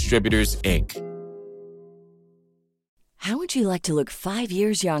 Invesco Distributors, Inc. How would you like to look 5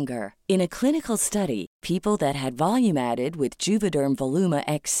 years younger? In a clinical study, people that had volume added with Juvederm Voluma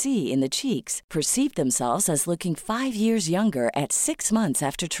XC in the cheeks perceived themselves as looking 5 years younger at 6 months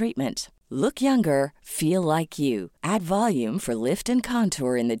after treatment. Look younger, feel like you. Add volume for lift and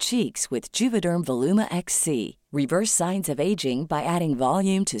contour in the cheeks with Juvederm Voluma XC. Reverse signs of aging by adding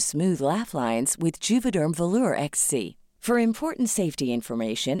volume to smooth laugh lines with Juvederm Volure XC. For important safety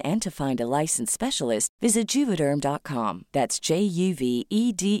information and to find a licensed specialist, visit Juvederm.com. That's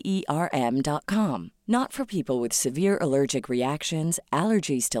JUVEDERM.com. Not for people with severe allergic reactions,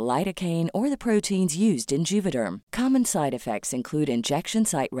 allergies to lidocaine, or the proteins used in Juvederm. Common side effects include injection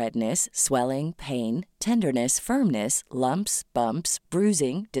site redness, swelling, pain, tenderness, firmness, lumps, bumps,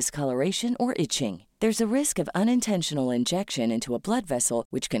 bruising, discoloration, or itching. There's a risk of unintentional injection into a blood vessel,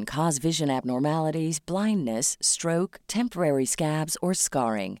 which can cause vision abnormalities, blindness, stroke, temporary scabs, or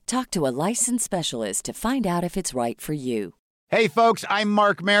scarring. Talk to a licensed specialist to find out if it's right for you. Hey, folks, I'm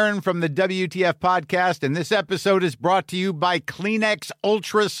Mark Maron from the WTF Podcast, and this episode is brought to you by Kleenex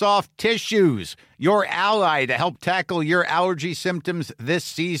Ultra Soft Tissues, your ally to help tackle your allergy symptoms this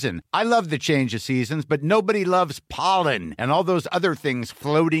season. I love the change of seasons, but nobody loves pollen and all those other things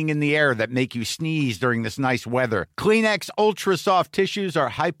floating in the air that make you sneeze during this nice weather. Kleenex Ultra Soft Tissues are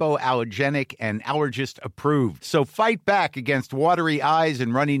hypoallergenic and allergist approved, so fight back against watery eyes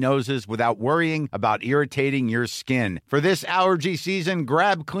and runny noses without worrying about irritating your skin. For this allergy season,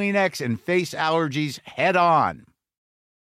 grab Kleenex and face allergies head on.